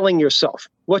selling yourself?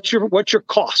 What's your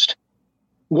cost?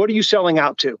 What are you selling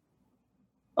out to?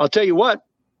 I'll tell you what,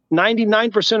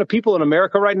 99% of people in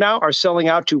America right now are selling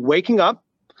out to waking up,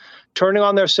 turning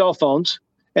on their cell phones,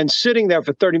 and sitting there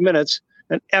for 30 minutes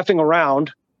and effing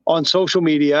around on social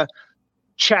media,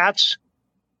 chats,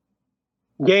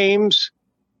 games,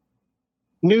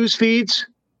 news feeds.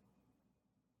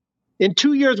 In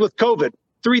 2 years with COVID,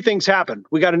 3 things happened.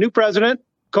 We got a new president,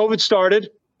 COVID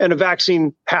started, and a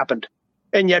vaccine happened.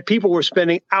 And yet people were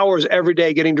spending hours every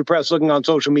day getting depressed looking on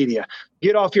social media.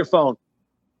 Get off your phone.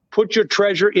 Put your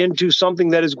treasure into something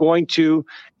that is going to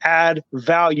add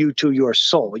value to your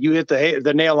soul. You hit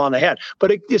the nail on the head.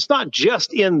 But it's not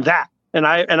just in that. And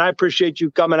I appreciate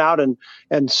you coming out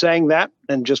and saying that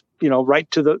and just, right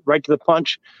to the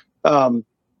punch.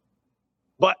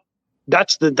 But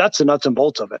that's the nuts and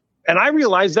bolts of it. And I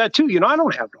realize that too. I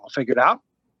don't have it all figured out.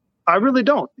 I really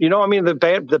don't.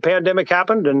 The pandemic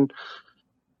happened, and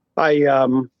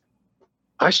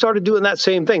I started doing that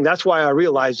same thing. That's why I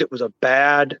realized it was a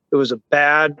bad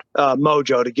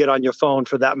mojo to get on your phone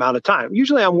for that amount of time.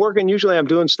 Usually I'm working, usually I'm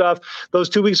doing stuff. Those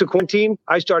 2 weeks of quarantine,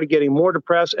 I started getting more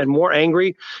depressed and more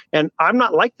angry. And I'm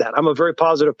not like that. I'm a very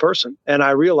positive person. And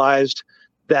I realized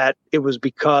that it was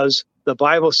because the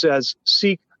Bible says,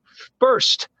 seek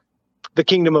first the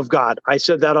kingdom of God. I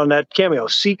said that on that cameo.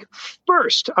 Seek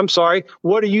first. I'm sorry.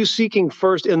 What are you seeking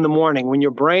first in the morning when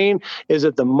your brain is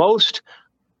at the most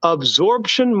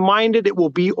absorption minded it will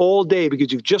be all day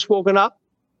because you've just woken up?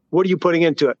 What are you putting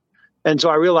into it? And so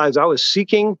I realized I was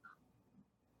seeking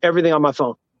everything on my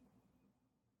phone.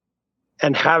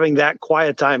 And having that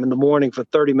quiet time in the morning for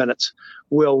 30 minutes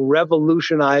will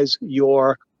revolutionize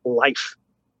your life.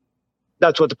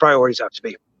 That's what the priorities have to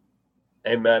be.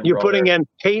 Amen. You're putting in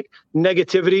hate,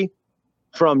 negativity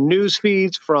from news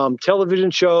feeds, from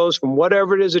television shows, from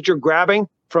whatever it is that you're grabbing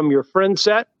from your friend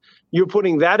set. You're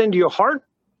putting that into your heart.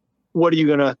 What are you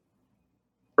going to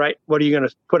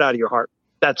put out of your heart?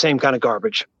 That same kind of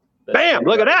garbage. Bam!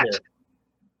 Look at that. Here.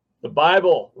 The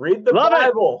Bible. Read the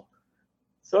Bible.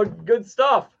 So good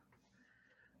stuff.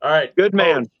 All right. Good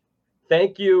man. Coach,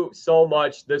 thank you so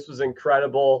much. This was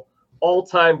incredible.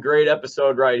 All-time great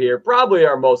episode right here. Probably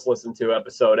our most listened to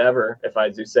episode ever, if I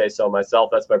do say so myself.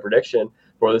 That's my prediction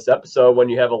for this episode when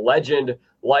you have a legend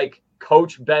like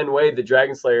Coach Ben Wade, the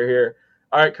Dragon Slayer here.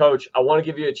 All right, Coach, I want to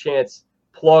give you a chance.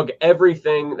 Plug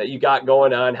everything that you got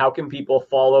going on. How can people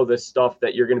follow this stuff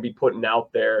that you're going to be putting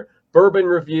out there? Bourbon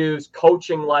reviews,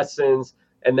 coaching lessons,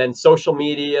 and then social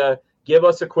media. Give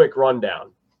us a quick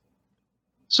rundown.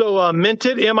 So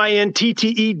Minted, MINTTED.io.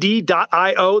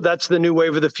 That's the new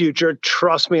wave of the future.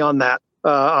 Trust me on that.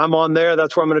 I'm on there.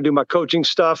 That's where I'm going to do my coaching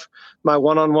stuff, my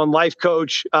one-on-one life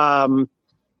coach.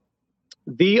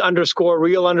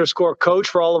 The_real_coach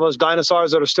for all of us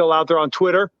dinosaurs that are still out there on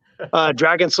Twitter.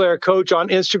 Dragon Slayer Coach on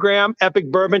Instagram.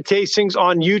 Epic Bourbon Tastings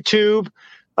on YouTube.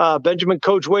 Benjamin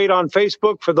Coach Wade on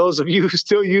Facebook for those of you who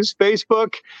still use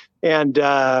Facebook. And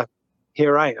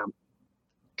here I am.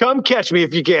 Come catch me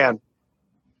if you can.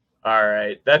 All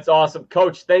right. That's awesome.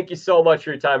 Coach, thank you so much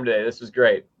for your time today. This was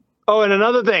great. Oh, and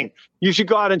another thing, you should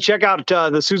go out and check out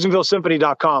the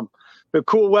SusanvilleSymphony.com. A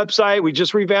cool website. We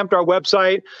just revamped our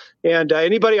website. And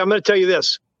anybody, I'm going to tell you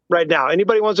this right now.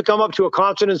 Anybody wants to come up to a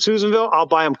concert in Susanville, I'll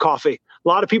buy them coffee. A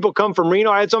lot of people come from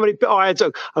Reno. I had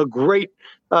a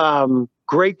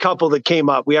great couple that came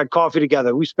up. We had coffee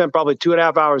together. We spent probably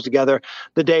 2.5 hours together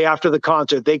the day after the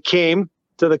concert. They came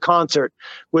to the concert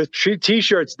with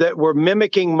T-shirts that were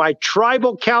mimicking my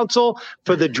tribal council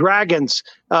for the Dragons,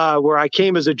 where I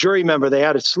came as a jury member. They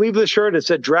had a sleeveless shirt. It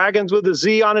said Dragons with a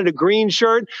Z on it, a green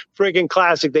shirt. Friggin'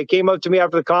 classic. They came up to me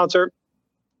after the concert,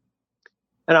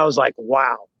 and I was like,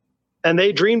 wow. And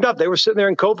they dreamed up. They were sitting there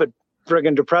in COVID,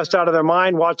 friggin' depressed out of their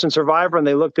mind, watching Survivor, and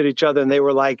they looked at each other, and they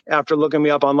were like, after looking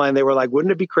me up online, they were like,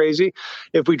 wouldn't it be crazy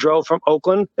if we drove from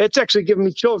Oakland? It's actually giving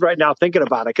me chills right now thinking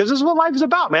about it, because this is what life is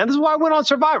about, man. This is why I went on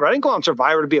Survivor. I didn't go on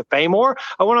Survivor to be a fame whore.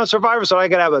 I went on Survivor so I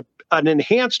could have an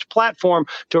enhanced platform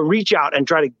to reach out and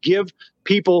try to give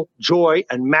people joy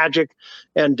and magic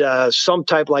and some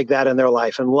type like that in their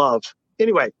life and love.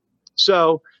 Anyway,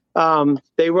 so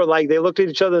they were like, they looked at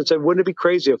each other and said, wouldn't it be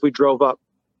crazy if we drove up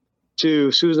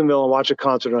to Susanville and watch a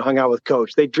concert and hung out with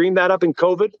Coach? They dreamed that up in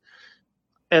COVID,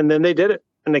 and then they did it.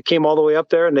 And they came all the way up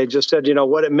there, and they just said, you know,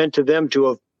 what it meant to them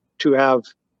to have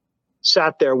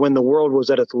sat there when the world was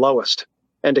at its lowest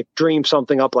and to dream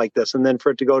something up like this, and then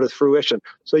for it to go to fruition.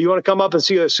 So you want to come up and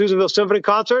see a Susanville Symphony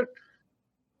concert?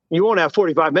 You won't have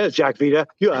 45 minutes, Jack Vita.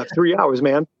 You'll have 3 hours,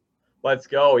 man. Let's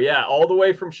go. Yeah, all the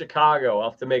way from Chicago.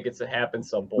 I'll have to make it happen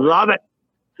some point. Love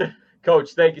it.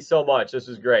 Coach, thank you so much. This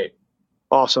was great.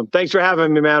 Awesome. Thanks for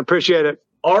having me, man. Appreciate it.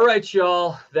 All right,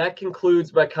 y'all. That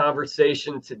concludes my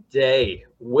conversation today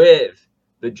with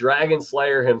the Dragon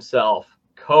Slayer himself,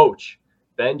 Coach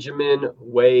Benjamin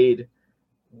Wade.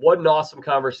 What an awesome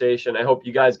conversation. I hope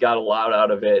you guys got a lot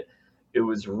out of it. It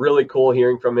was really cool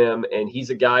hearing from him, and he's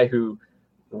a guy who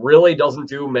really doesn't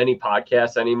do many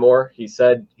podcasts anymore. He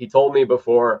told me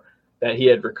before that he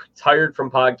had retired from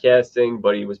podcasting,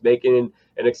 but he was making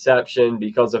an exception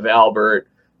because of Albert.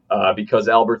 Because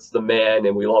Albert's the man,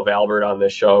 and we love Albert on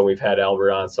this show. We've had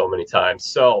Albert on so many times.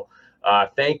 So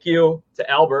thank you to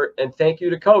Albert, and thank you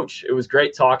to Coach. It was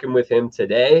great talking with him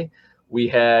today. We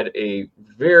had a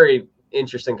very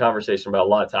interesting conversation about a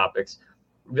lot of topics.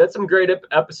 We've had some great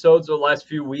episodes over the last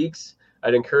few weeks.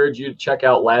 I'd encourage you to check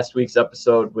out last week's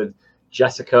episode with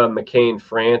Jessica McCain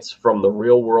France from The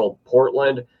Real World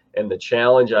Portland and The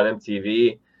Challenge on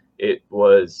MTV. It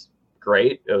was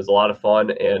great. It was a lot of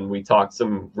fun, and we talked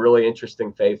some really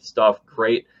interesting faith stuff.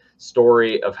 Great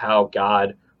story of how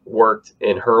God worked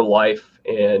in her life,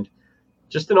 and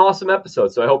just an awesome episode.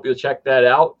 So I hope you'll check that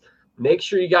out. Make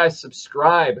sure you guys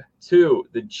subscribe to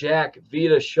the Jack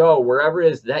Vita Show, wherever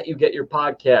it is that you get your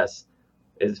podcasts.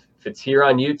 If it's here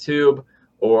on YouTube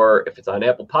or if it's on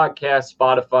Apple Podcasts,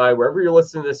 Spotify, wherever you're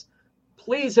listening to this,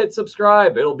 please hit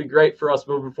subscribe. It'll be great for us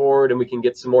moving forward, and we can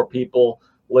get some more people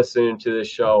listening to this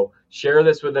show. Share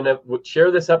this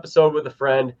episode with a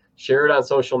friend. Share it on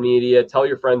social media. Tell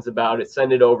your friends about it.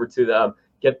 Send it over to them.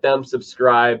 Get them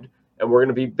subscribed. And we're going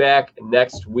to be back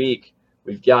next week.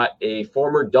 We've got a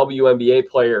former WNBA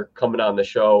player coming on the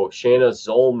show, Shanna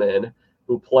Zolman,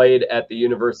 who played at the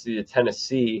University of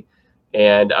Tennessee.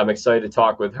 And I'm excited to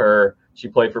talk with her. She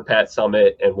played for Pat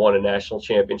Summitt and won a national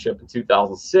championship in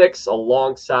 2006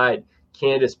 alongside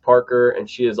Candace Parker. And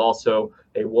she is also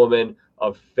a woman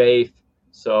of faith.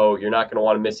 So you're not going to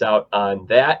want to miss out on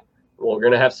that. We're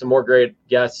going to have some more great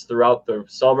guests throughout the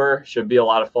summer. Should be a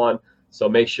lot of fun. So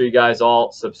make sure you guys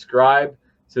all subscribe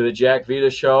to the Jack Vita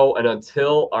Show. And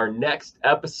until our next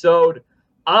episode,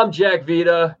 I'm Jack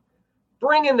Vita,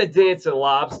 bringing the dancing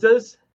lobsters.